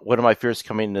was one of my fears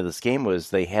coming into this game was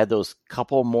they had those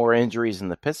couple more injuries in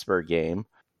the Pittsburgh game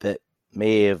that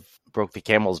may have broke the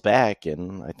camel's back.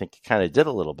 And I think it kind of did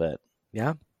a little bit.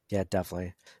 Yeah. Yeah,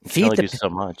 definitely. You can only do so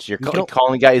much. You're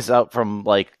calling guys out from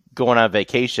like going on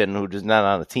vacation who is not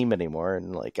on a team anymore,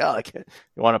 and like, oh, you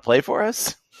want to play for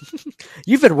us?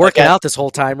 You've been working out this whole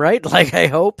time, right? Like, I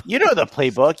hope you know the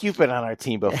playbook. You've been on our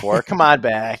team before. Come on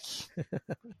back.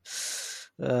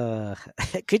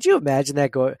 Could you imagine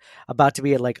that about to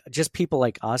be like just people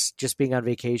like us just being on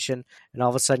vacation and all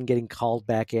of a sudden getting called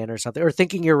back in or something, or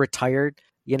thinking you're retired?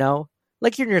 You know,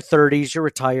 like you're in your 30s, you're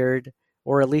retired.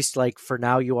 Or at least like for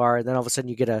now you are, and then all of a sudden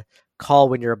you get a call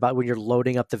when you're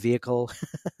loading up the vehicle,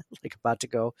 like about to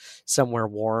go somewhere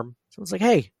warm. Someone's like,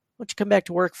 "Hey, why don't you come back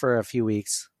to work for a few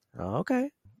weeks?" Oh,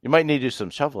 okay. You might need to do some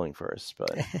shoveling first,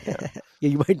 but yeah,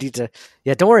 you might need to.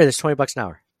 Yeah, don't worry. There's $20 an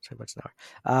hour. $20 an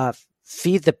hour.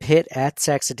 Feed the Pit at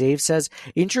Saxa Dave says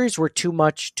injuries were too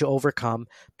much to overcome.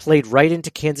 Played right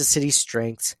into Kansas City's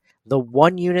strengths. The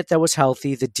one unit that was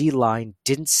healthy, the D line,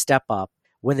 didn't step up.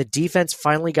 When the defense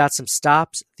finally got some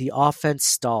stops, the offense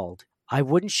stalled. I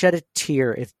wouldn't shed a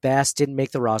tear if Bass didn't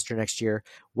make the roster next year.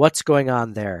 What's going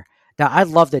on there? Now, I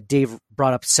love that Dave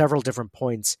brought up several different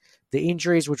points. The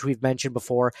injuries, which we've mentioned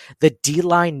before, the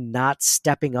D-line not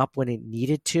stepping up when it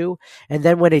needed to, and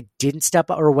then when it didn't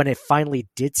step up, or when it finally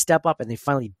did step up and they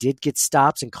finally did get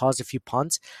stops and caused a few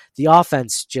punts, the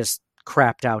offense just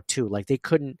crapped out too. Like they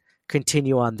couldn't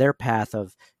continue on their path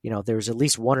of, there was at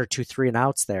least 1 or 2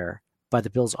 3-and-outs there by the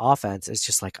Bills offense. It's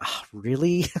just like, oh,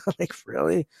 really? Like,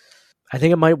 really? I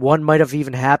think one might have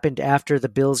even happened after the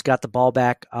Bills got the ball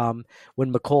back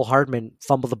when McCole Hardman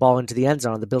fumbled the ball into the end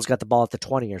zone. The Bills got the ball at the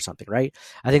 20 or something, right?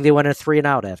 I think they went a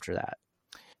 3-and-out after that.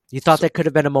 You thought that could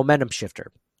have been a momentum shifter.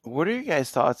 What are your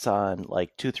guys' thoughts on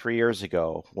like 2-3 years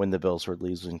ago when the Bills were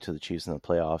losing to the Chiefs in the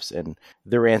playoffs, and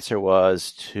their answer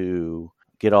was to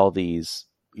get all these,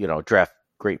 draft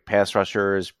great pass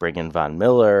rushers, bring in Von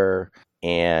Miller,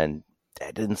 and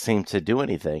that didn't seem to do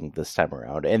anything this time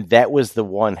around. And that was the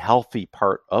one healthy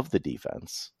part of the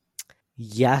defense.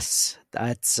 Yes,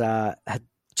 that's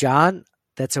John.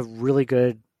 That's a really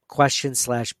good question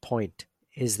 / point.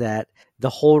 Is that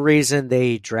the whole reason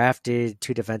they drafted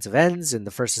 2 defensive ends in the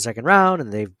first and second round,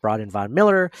 and they brought in Von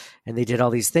Miller, and they did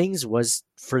all these things was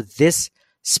for this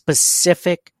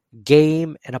specific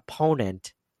game and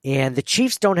opponent. And the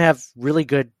Chiefs don't have really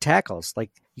good tackles.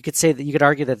 Like you could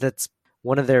argue that that's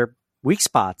one of their weak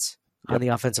spots on the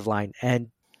offensive line.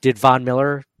 And did Von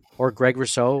Miller or Greg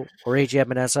Rousseau or A.J.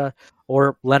 Epinesa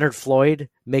or Leonard Floyd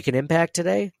make an impact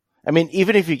today? I mean,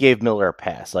 even if you gave Miller a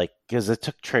pass, because it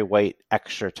took Trey White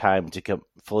extra time to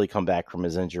fully come back from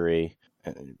his injury.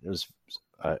 And it was,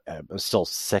 I was still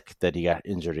sick that he got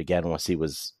injured again once he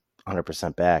was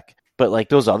 100% back. But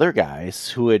those other guys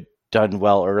who had done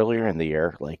well earlier in the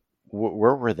year,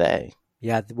 where were they?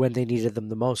 Yeah, when they needed them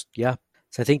the most. Yeah.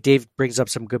 So I think Dave brings up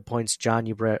some good points. John,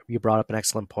 you brought up an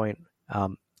excellent point.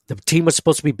 The team was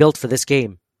supposed to be built for this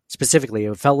game specifically.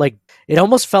 It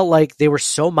almost felt like they were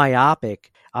so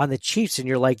myopic on the Chiefs, and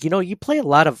you're like, you play a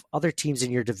lot of other teams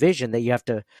in your division that you have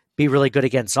to be really good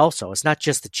against also. It's not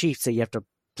just the Chiefs that you have to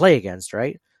play against,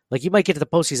 right? Like you might get to the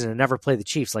postseason and never play the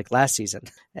Chiefs like last season,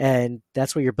 and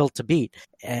that's what you're built to beat.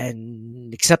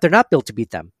 And except they're not built to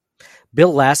beat them.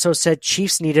 Bill Lasso said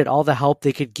Chiefs needed all the help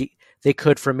they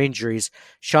could from injuries.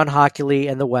 Sean Hockley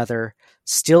and the weather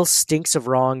still stinks of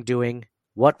wrongdoing.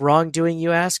 What wrongdoing,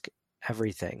 you ask?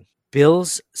 Everything.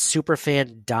 Bills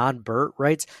superfan Don Burt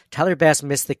writes, Tyler Bass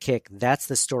missed the kick. That's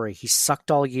the story. He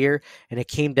sucked all year, and it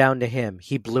came down to him.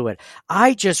 He blew it.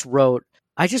 I just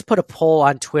put a poll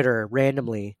on Twitter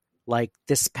randomly,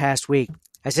 this past week.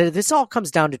 I said, if this all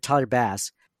comes down to Tyler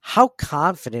Bass, how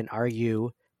confident are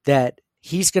you that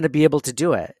he's going to be able to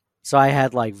do it? So I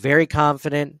had very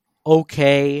confident,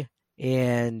 okay,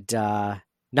 and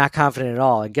not confident at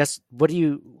all. And guess what do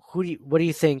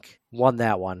you think won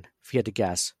that one? If you had to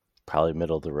guess, probably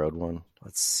middle of the road one.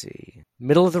 Let's see,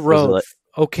 middle of the road.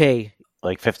 Okay,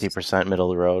 50% middle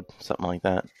of the road, something like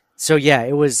that. So yeah,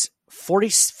 it was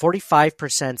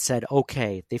 45% said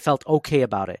okay. They felt okay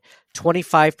about it.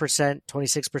 25%,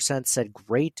 26% said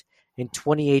great, and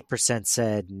 28%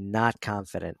 said not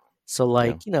confident. So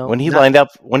when he lined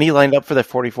up for the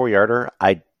 44-yarder,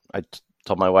 I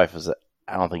told my wife,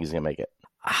 I don't think he's gonna make it.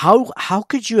 How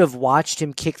could you have watched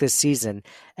him kick this season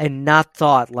and not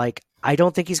thought I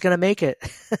don't think he's going to make it?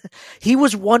 He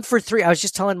was 1 for 3. I was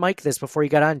just telling Mike this before you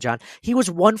got on, John. He was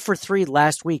 1 for 3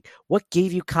 last week. What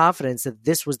gave you confidence that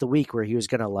this was the week where he was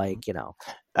going to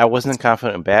I wasn't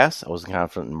confident in Bass. I wasn't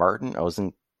confident in Martin. I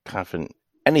wasn't confident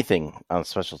anything on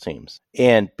special teams.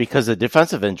 And because of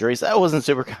defensive injuries, I wasn't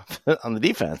super confident on the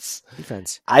defense.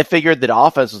 I figured that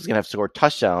offense was going to have to score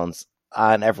touchdowns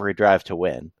on every drive to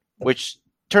win, which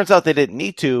turns out they didn't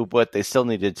need to, but they still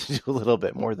needed to do a little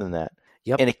bit more than that.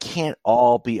 Yep. And it can't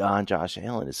all be on Josh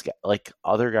Allen. It's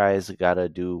other guys got to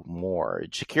do more.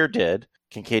 Shakir did,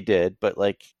 Kincaid did, but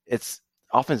it's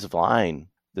offensive line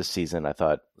this season, I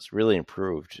thought was really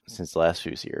improved since the last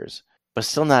few years, but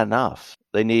still not enough.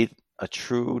 They need a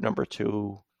true number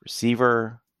 2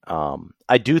 receiver.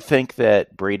 I do think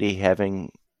that Brady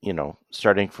having,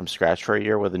 starting from scratch for a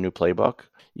year with a new playbook,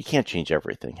 you can't change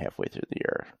everything halfway through the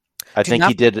year. I think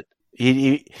he did.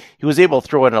 He was able to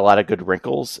throw in a lot of good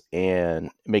wrinkles and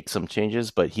make some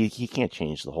changes, but he can't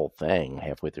change the whole thing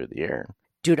halfway through the year.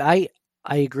 Dude, I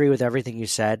agree with everything you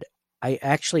said. I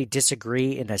actually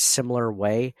disagree in a similar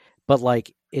way, but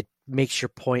it makes your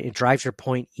point, it drives your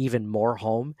point even more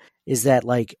home, is that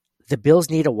the Bills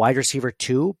need a wide receiver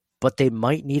 2, but they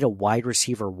might need a wide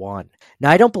receiver 1.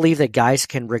 Now, I don't believe that guys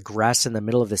can regress in the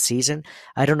middle of the season.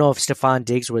 I don't know if Stephon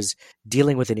Diggs was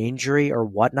dealing with an injury or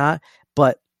whatnot,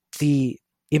 but the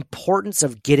importance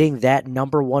of getting that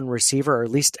number one receiver, or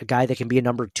at least a guy that can be a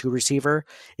number two receiver,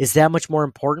 is that much more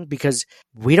important because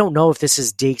we don't know if this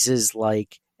is Diggs's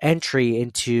like entry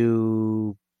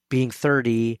into being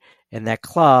 30 in that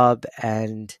club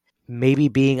and maybe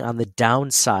being on the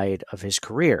downside of his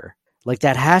career. Like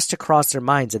that has to cross their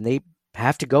minds, and they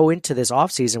have to go into this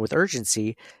offseason with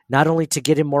urgency, not only to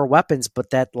get him more weapons,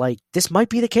 but that like this might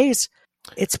be the case.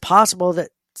 It's possible that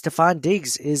Stephon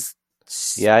Diggs is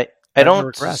I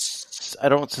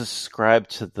don't subscribe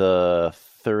to the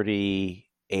 30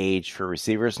 age for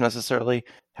receivers necessarily.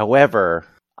 However,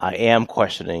 I am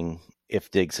questioning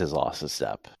if Diggs has lost a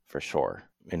step for sure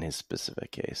in his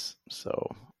specific case.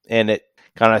 So, and it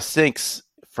kind of stinks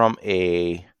from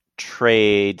a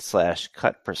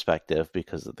trade/cut perspective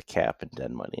because of the cap and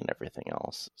dead money and everything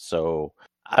else. So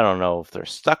I don't know if they're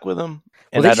stuck with him.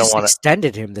 And I don't want to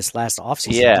extended him this last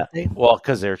offseason. Yeah, well,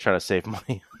 because they were trying to save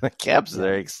money on the cap, so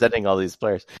they're extending all these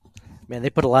players. Man, they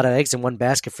put a lot of eggs in one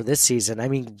basket for this season. I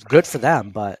mean, good for them,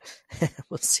 but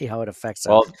we'll see how it affects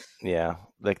them. Well, yeah,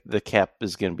 the cap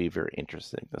is going to be very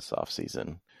interesting this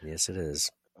offseason. Yes, it is.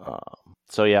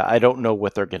 So yeah, I don't know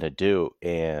what they're going to do,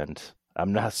 and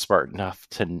I'm not smart enough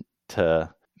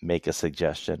to make a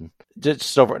suggestion.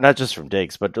 Just over, not just from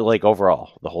Diggs, but like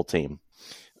overall, the whole team.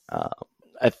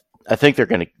 I think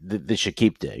they should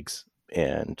keep Diggs,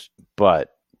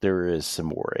 but there is some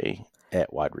worry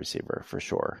at wide receiver for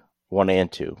sure. 1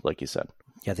 and 2, like you said.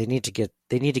 Yeah, they need to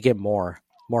get more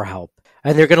help,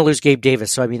 and they're going to lose Gabe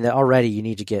Davis. So I mean, already you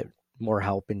need to get more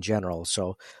help in general.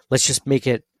 So let's just make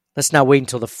it. Let's not wait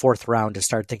until the 4th round to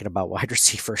start thinking about wide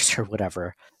receivers or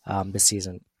whatever this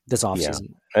offseason.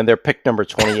 Yeah. And they're pick number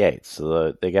 28,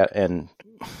 so they got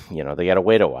to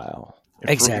wait a while.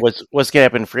 Exactly. What's going to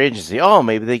happen in free agency? Oh,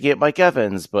 maybe they get Mike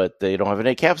Evans, but they don't have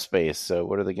any cap space. So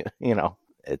what are they going to,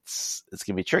 it's going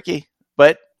to be tricky.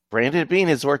 But Brandon Beane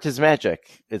has worked his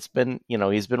magic. It's been,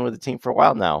 he's been with the team for a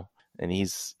while now, and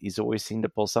he's always seemed to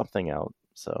pull something out.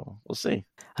 So we'll see.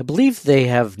 I believe they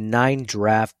have 9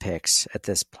 draft picks at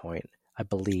this point, I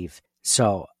believe.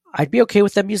 So I'd be okay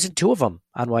with them using 2 of them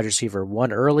on wide receiver,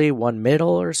 1 early, 1 middle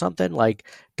or something, like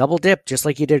double dip, just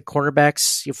like you did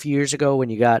cornerbacks a few years ago when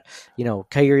you got,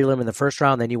 Kyrie Lim in the 1st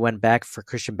round, then you went back for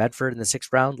Christian Bedford in the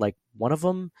 6th round. Like one of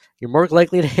them, you're more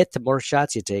likely to hit the more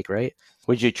shots you take, right?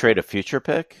 Would you trade a future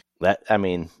pick?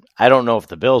 I don't know if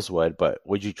the Bills would, but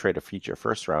would you trade a future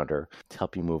 1st rounder to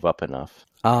help you move up enough?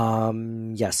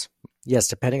 Yes,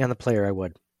 depending on the player, I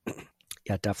would.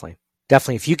 Yeah, definitely.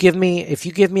 Definitely. If you give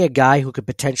me a guy who could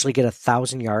potentially get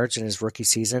 1,000 yards in his rookie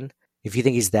season, if you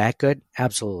think he's that good,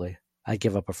 absolutely. I'd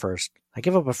give up a 1st. I'd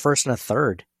give up a 1st and a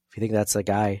 3rd if you think that's the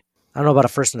guy. I don't know about a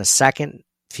 1st and a 2nd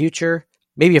future.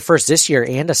 Maybe a 1st this year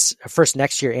and a 1st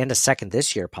next year and a 2nd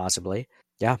this year, possibly.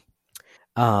 Yeah.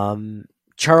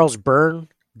 Charles Byrne,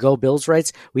 Go Bills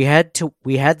writes, we had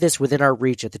this within our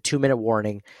reach at the 2-minute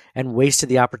warning and wasted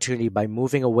the opportunity by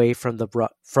moving away from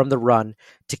the run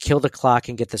to kill the clock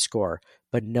and get the score.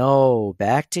 But no,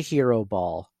 back to hero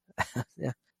ball.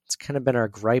 Yeah, it's kind of been our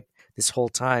gripe this whole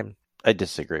time. I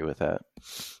disagree with that.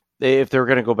 If they were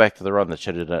going to go back to the run, they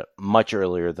should have done it much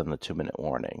earlier than the 2-minute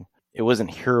warning. It wasn't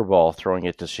hero ball throwing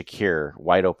it to Shakir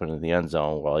wide open in the end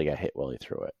zone while he got hit while he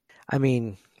threw it. I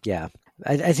mean, yeah,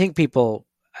 I think people...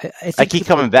 I keep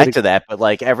coming back to that, but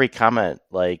like every comment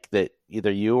like that either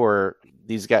you or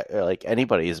these guys or like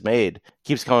anybody has made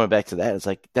keeps coming back to that. It's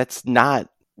like that's not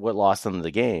what lost them the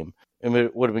game. I mean,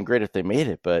 it would have been great if they made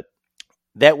it, but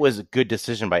that was a good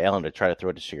decision by Allen to try to throw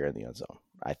it to Shakir in the end zone,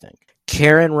 I think.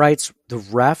 Karen writes, the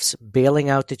refs bailing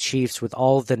out the Chiefs with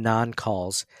all the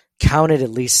non-calls counted at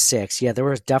least 6. Yeah, there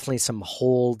were definitely some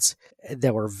holds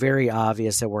that were very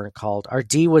obvious that weren't called. Our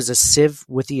D was a sieve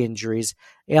with the injuries.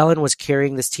 Allen was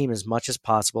carrying this team as much as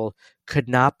possible, could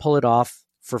not pull it off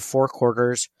for 4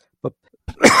 quarters, but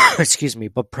excuse me,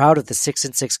 but proud of the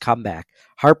 6-6 comeback.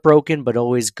 Heartbroken, but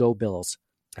always go Bills.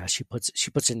 She puts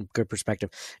it in good perspective.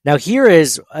 Now here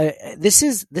is this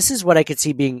is what I could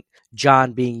see being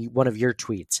one of your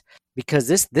tweets, because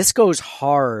this goes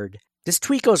hard. This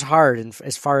tweet goes hard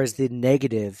as far as the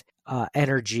negative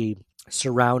energy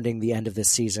surrounding the end of this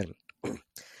season.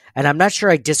 And I'm not sure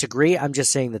I disagree. I'm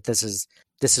just saying that this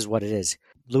is what it is.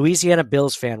 Louisiana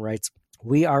Bills fan writes,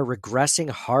 we are regressing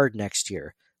hard next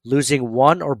year, losing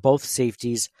one or both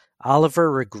safeties.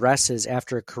 Oliver regresses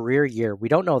after a career year. We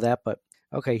don't know that, but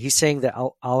okay, he's saying that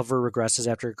Oliver regresses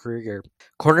after a career year.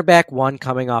 Cornerback 1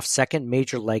 coming off 2nd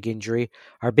major leg injury.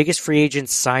 Our biggest free agent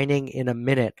signing in a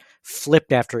minute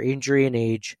flipped after injury and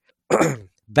age.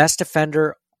 Best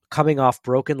defender coming off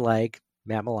broken leg.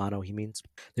 Matt Milano, he means.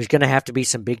 There's going to have to be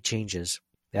some big changes.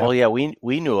 Yeah. Well, yeah,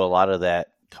 we knew a lot of that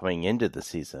coming into the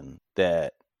season,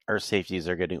 that our safeties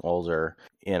are getting older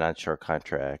and on short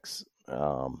contracts. I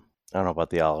don't know about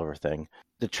the Oliver thing.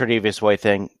 The Tre'Davious White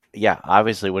thing, yeah,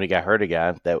 obviously when he got hurt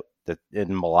again, that in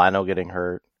Milano getting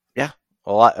hurt, yeah,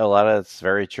 a lot of it's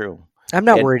very true. I'm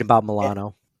not worried about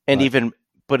Milano. And even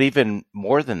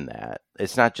more than that,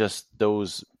 it's not just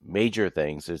those major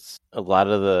things. It's a lot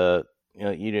of the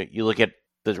you look at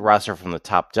the roster from the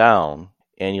top down,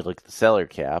 and you look at the salary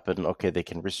cap, and okay, they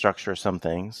can restructure some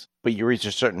things, but you reach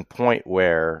a certain point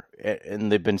where,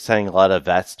 and they've been signing a lot of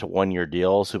vets to 1-year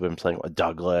deals who've been playing with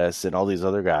Douglas and all these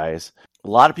other guys. A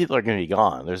lot of people are going to be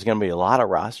gone. There's going to be a lot of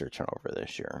roster turnover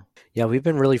this year. Yeah, we've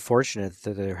been really fortunate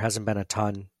that there hasn't been a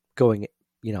ton going,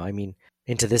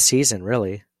 into this season,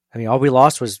 really. I mean, all we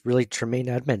lost was really Tremaine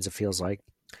Edmonds, it feels like.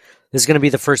 This is going to be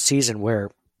the first season where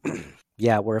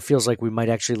it feels like we might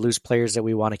actually lose players that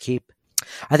we want to keep.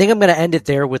 I think I'm going to end it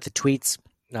there with the tweets.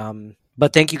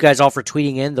 But thank you guys all for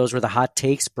tweeting in. Those were the hot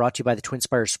takes brought to you by the Twin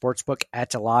Spires Sportsbook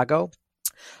at Delago.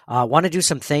 Want to do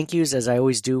some thank yous, as I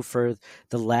always do, for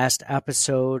the last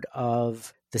episode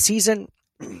of the season.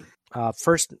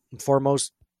 First and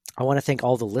foremost, I want to thank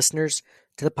all the listeners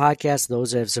to the podcast,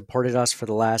 those that have supported us for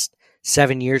the last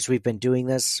 7 years we've been doing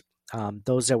this,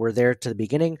 those that were there to the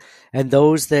beginning, and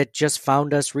those that just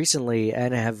found us recently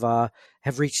and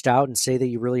have reached out and say that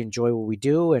you really enjoy what we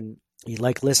do and you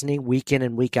like listening week in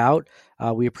and week out.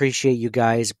 We appreciate you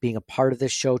guys being a part of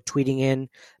this show, tweeting in,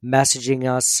 messaging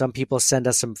us. Some people send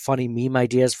us some funny meme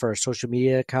ideas for our social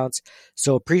media accounts.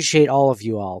 So appreciate all of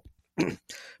you all.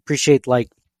 Appreciate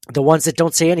the ones that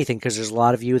don't say anything, because there's a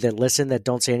lot of you that listen that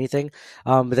don't say anything.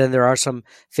 But then there are some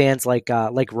fans like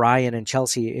Ryan and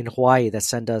Chelsea in Hawaii that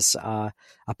send us a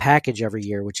package every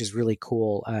year, which is really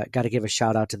cool. Got to give a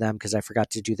shout out to them because I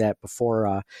forgot to do that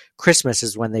before Christmas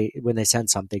is when they send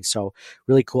something. So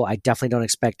really cool. I definitely don't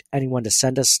expect anyone to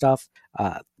send us stuff,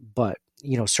 but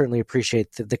certainly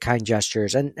appreciate the kind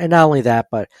gestures and not only that,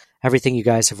 but everything you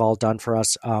guys have all done for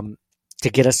us to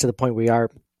get us to the point we are.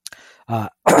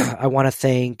 I want to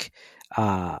thank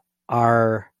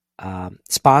our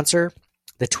sponsor,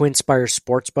 the Twin Spires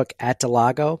Sportsbook at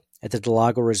Delago, at the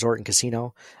Delago Resort and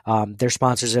Casino. Their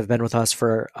sponsors have been with us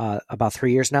for about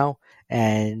 3 years now,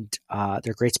 and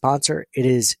they're a great sponsor. It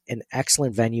is an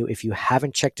excellent venue. If you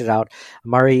haven't checked it out,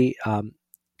 I'm already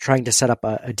trying to set up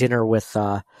a dinner with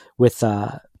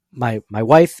my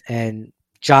wife and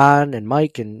John and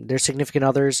Mike and their significant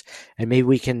others, and maybe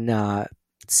we can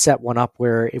set one up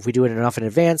where if we do it enough in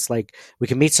advance, we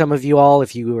can meet some of you all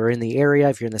if you are in the area,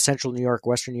 if you're in the central New York,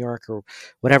 western New York, or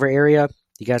whatever area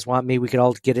you guys want. Maybe we could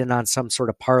all get in on some sort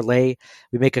of parlay.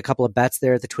 We make a couple of bets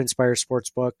there at the Twin Spires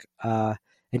Sportsbook and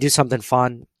do something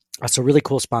fun. So really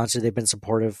cool sponsor. They've been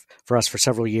supportive for us for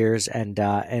several years and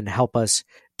help us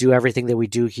do everything that we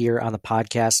do here on the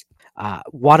podcast.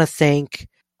 Want to thank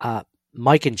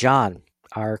Mike and John,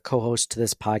 our co-hosts to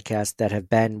this podcast, that have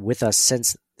been with us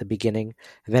since the beginning,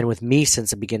 have been with me since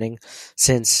the beginning,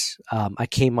 since I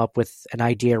came up with an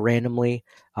idea randomly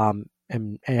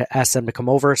and asked them to come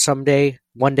over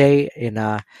one day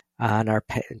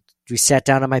we sat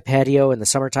down on my patio in the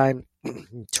summertime,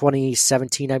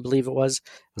 2017, I believe it was. I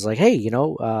was like, hey, there's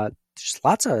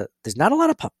not a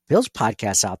lot of Bills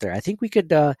podcasts out there. I think we could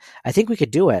do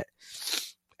it.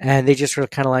 And they just were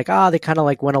kind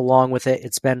of went along with it.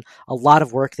 It's been a lot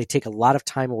of work. They take a lot of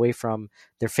time away from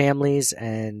their families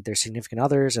and their significant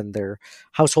others and their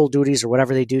household duties or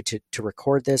whatever they do to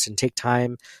record this and take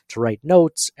time to write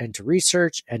notes and to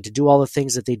research and to do all the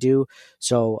things that they do.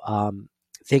 So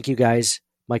thank you guys,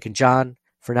 Mike and John,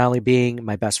 for not only being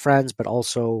my best friends, but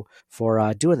also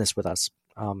for doing this with us.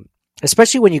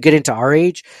 Especially when you get into our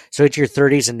age, so into your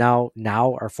 30s and now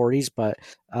our 40s, but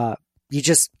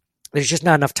there's just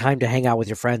not enough time to hang out with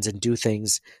your friends and do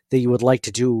things that you would like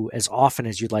to do as often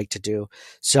as you'd like to do.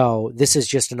 So this is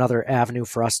just another avenue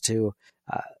for us to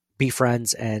be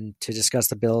friends and to discuss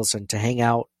the Bills and to hang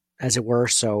out, as it were.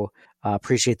 So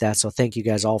appreciate that. So thank you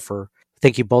guys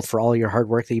thank you both for all your hard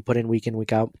work that you put in,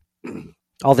 week out,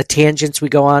 all the tangents we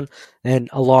go on, and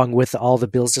along with all the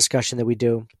Bills discussion that we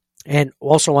do. And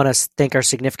also want to thank our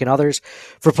significant others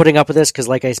for putting up with this, because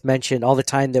like I mentioned, all the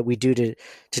time that we do to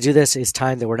do this is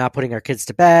time that we're not putting our kids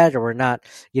to bed, or we're not,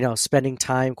 spending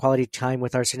quality time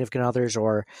with our significant others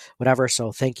or whatever.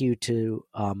 So thank you to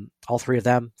all three of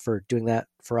them for doing that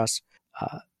for us.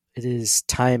 It is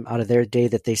time out of their day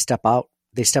that they step up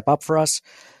for us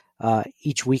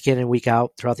each week in and week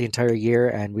out throughout the entire year,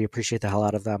 and we appreciate the hell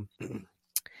out of them.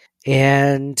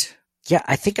 And yeah,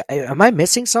 I think, am I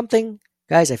missing something?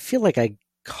 Guys, I feel like I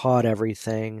caught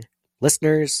everything.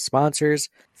 Listeners, sponsors,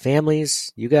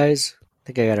 families, you guys, I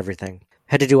think I got everything.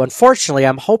 Had to do. Unfortunately,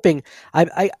 I'm hoping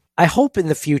I I hope in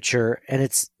the future, and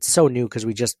it's so new because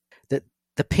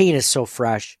the pain is so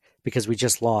fresh because we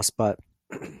just lost, but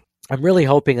I'm really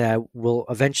hoping that we'll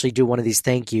eventually do one of these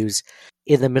thank yous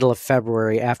in the middle of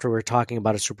February after we're talking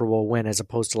about a Super Bowl win as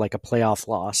opposed to like a playoff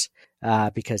loss,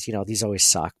 because, these always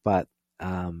suck, but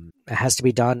it has to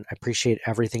be done. I appreciate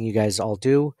everything you guys all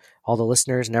do, all the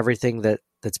listeners and everything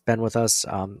that's been with us,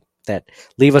 that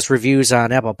leave us reviews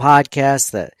on Apple Podcasts,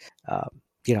 that,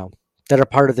 that are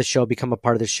part of the show, become a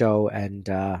part of the show, and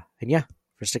yeah,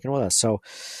 for sticking with us. So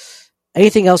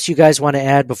anything else you guys want to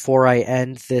add before I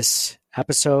end this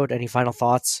episode? Any final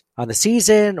thoughts on the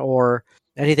season or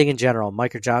anything in general,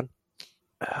 Mike or John?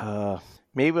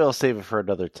 Maybe I'll save it for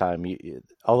another time.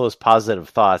 All those positive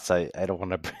thoughts, I don't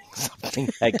want to bring something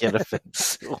negative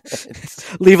into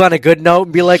it. Leave on a good note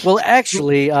and be like, well,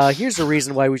 actually, here's the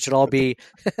reason why we should all be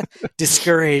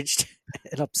discouraged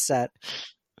and upset.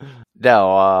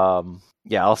 No,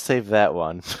 yeah, I'll save that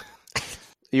one.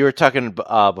 You were talking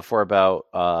before about,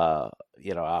 on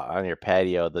your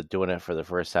patio, doing it for the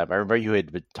first time. I remember you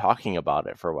had been talking about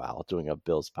it for a while, doing a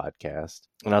Bills podcast.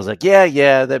 And I was like,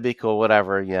 yeah, that'd be cool,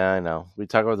 whatever. Yeah, I know. We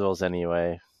talk about the Bills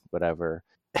anyway, whatever.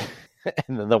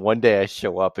 And then the one day I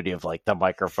show up and you have like the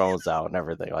microphones out and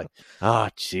everything. Like, oh,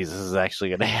 jeez, this is actually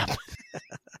going to happen.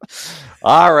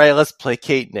 All right, let's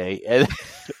placate Nate. And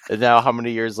now, how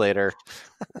many years later,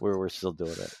 we're still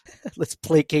doing it? Let's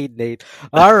placate Nate.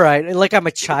 All right, like I'm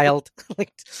a child.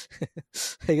 Like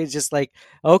it's just like,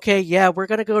 okay, yeah, we're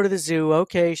gonna go to the zoo.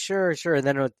 Okay, sure. And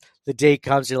then when the day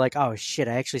comes, you're like, oh shit,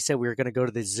 I actually said we were gonna go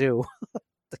to the zoo.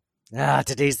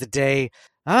 Today's the day.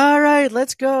 All right,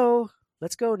 let's go.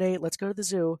 Let's go, Nate. Let's go to the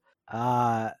zoo.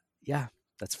 Yeah,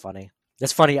 that's funny.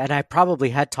 That's funny, and I probably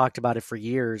had talked about it for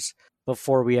years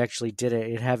before we actually did it.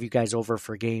 It'd have you guys over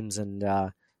for games, and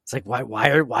it's like,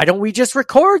 why don't we just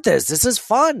record this? This is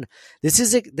fun. This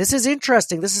is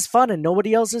interesting. This is fun, and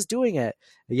nobody else is doing it.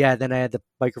 Yeah. Then I had the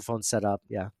microphone set up.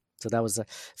 Yeah. So that was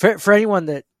for anyone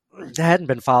that hadn't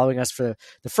been following us for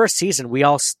the first season. We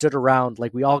all stood around,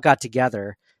 like we all got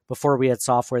together before we had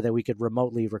software that we could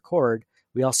remotely record.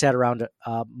 We all sat around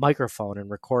a microphone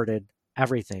and recorded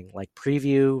everything, like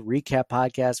preview, recap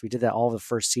podcasts. We did that all the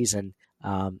first season.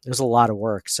 It was a lot of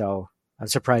work, so I'm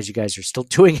surprised you guys are still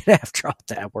doing it after all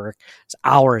that work. It's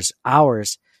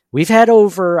hours. We've had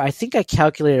over, I think I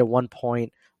calculated at one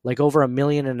point, like over 1.5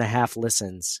 million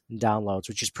listens and downloads,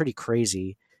 which is pretty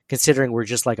crazy considering we're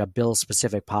just like a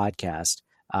Bill-specific podcast.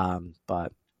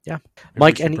 But yeah,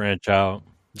 Mike, we should branch out.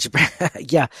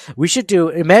 Yeah, we should do.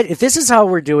 Imagine if this is how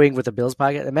we're doing with the Bills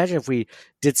podcast. Imagine if we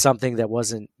did something that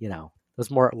wasn't,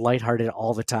 was more lighthearted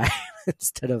all the time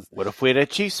instead of. What if we had a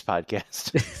Chiefs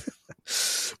podcast?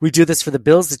 We do this for the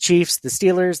Bills, the Chiefs, the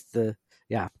Steelers.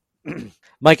 Yeah.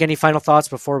 Mike, any final thoughts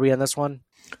before we end this one?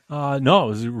 No, it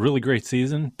was a really great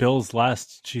season. Bills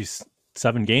last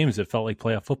 7 games. It felt like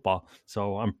playoff football.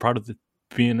 So I'm proud of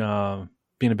being a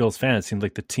Bills fan. It seemed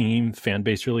like the fan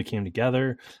base really came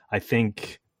together. I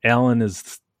think Allen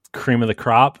is cream of the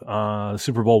crop. The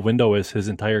Super Bowl window is his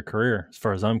entire career, as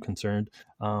far as I'm concerned.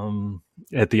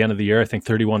 At the end of the year, I think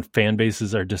 31 fan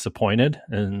bases are disappointed,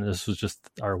 and this was just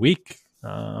our week.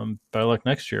 Better luck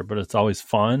next year, but it's always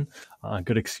fun.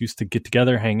 Good excuse to get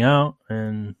together, hang out,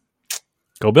 and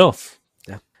go Bills.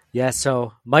 Yeah,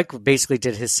 so Mike basically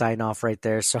did his sign-off right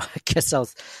there, so I guess I'll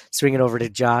swing it over to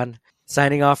John.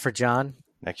 Signing off for John.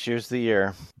 Next year's the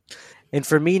year. And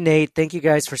for me, Nate, thank you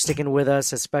guys for sticking with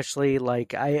us, especially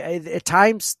like I at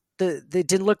times they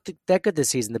didn't look that good this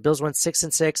season. The Bills went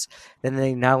 6-6, and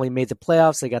they not only made the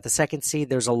playoffs, they got the 2nd seed.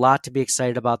 There's a lot to be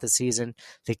excited about this season.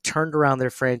 They turned around their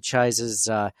franchise's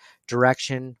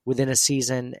direction within a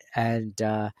season, and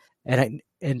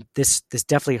this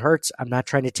definitely hurts. I'm not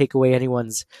trying to take away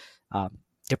anyone's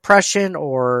depression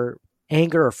or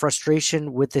anger or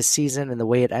frustration with this season and the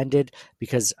way it ended,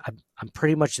 because I'm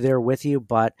pretty much there with you.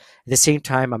 But at the same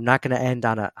time, I'm not going to end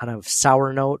on a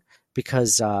sour note,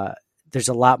 because there's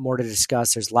a lot more to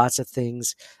discuss. There's lots of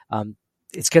things.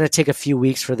 It's going to take a few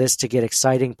weeks for this to get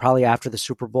exciting, probably after the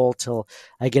Super Bowl, till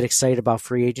I get excited about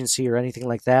free agency or anything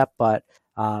like that. But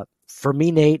for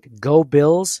me, Nate, go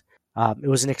Bills. It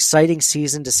was an exciting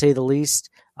season, to say the least.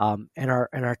 And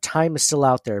our time is still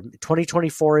out there.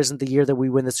 2024 isn't the year that we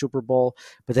win the Super Bowl,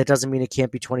 but that doesn't mean it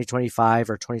can't be 2025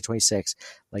 or 2026.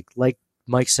 Like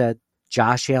Mike said,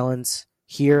 Josh Allen's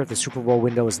here. The Super Bowl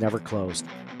window is never closed.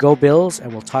 Go Bills,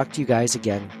 and we'll talk to you guys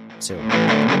again soon.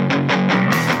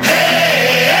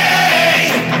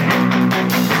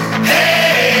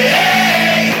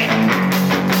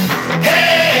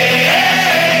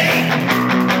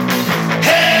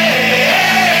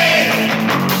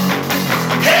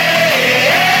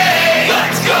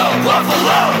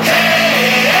 Buffalo!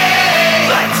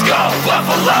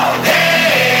 Buffalo!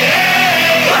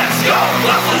 Hey, let's go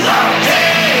Buffalo!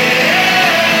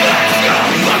 Hey, let's go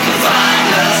Buffalo! Find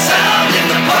us out in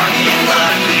the parking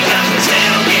lot. We got the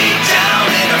tailgate down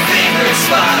in our favorite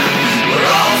spot. We're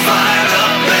all fired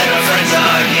up and our friends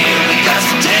are here. We got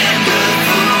some damn good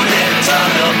food and a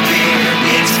ton of beer.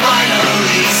 It's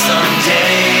finally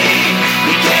Sunday.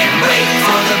 We can't wait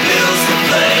for the Bills to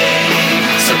play.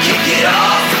 So kick it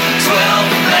off, 12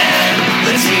 men.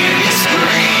 Let's hear you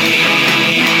scream.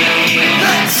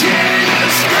 Let's hear you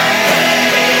scream.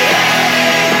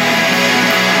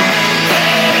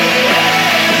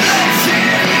 Let's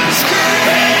hear you scream.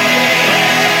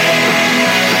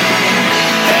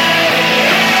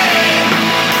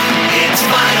 It's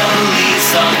finally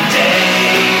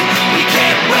Sunday. We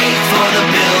can't wait for the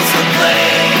Bills to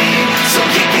play. So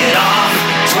kick it off,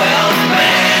 12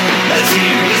 men. Let's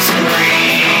hear you scream.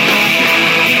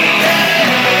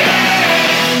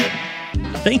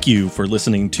 Thank you for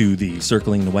listening to the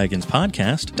Circling the Wagons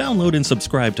podcast. Download and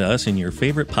subscribe to us in your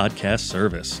favorite podcast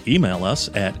service. Email us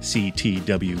at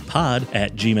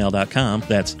ctwpod@gmail.com.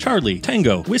 That's Charlie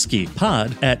Tango Whiskey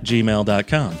Pod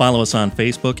 @gmail.com. Follow us on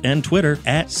Facebook and Twitter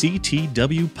at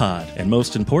CTWPod. And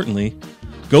most importantly,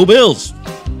 go Bills!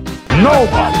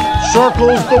 Nobody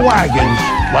circles the wagons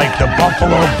like the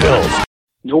Buffalo Bills.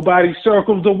 Nobody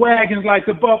circles the wagons like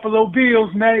the Buffalo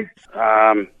Bills, Nate.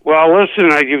 Well, listen,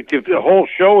 the whole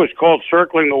show is called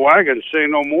Circling the Wagons. Say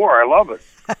no more. I love it.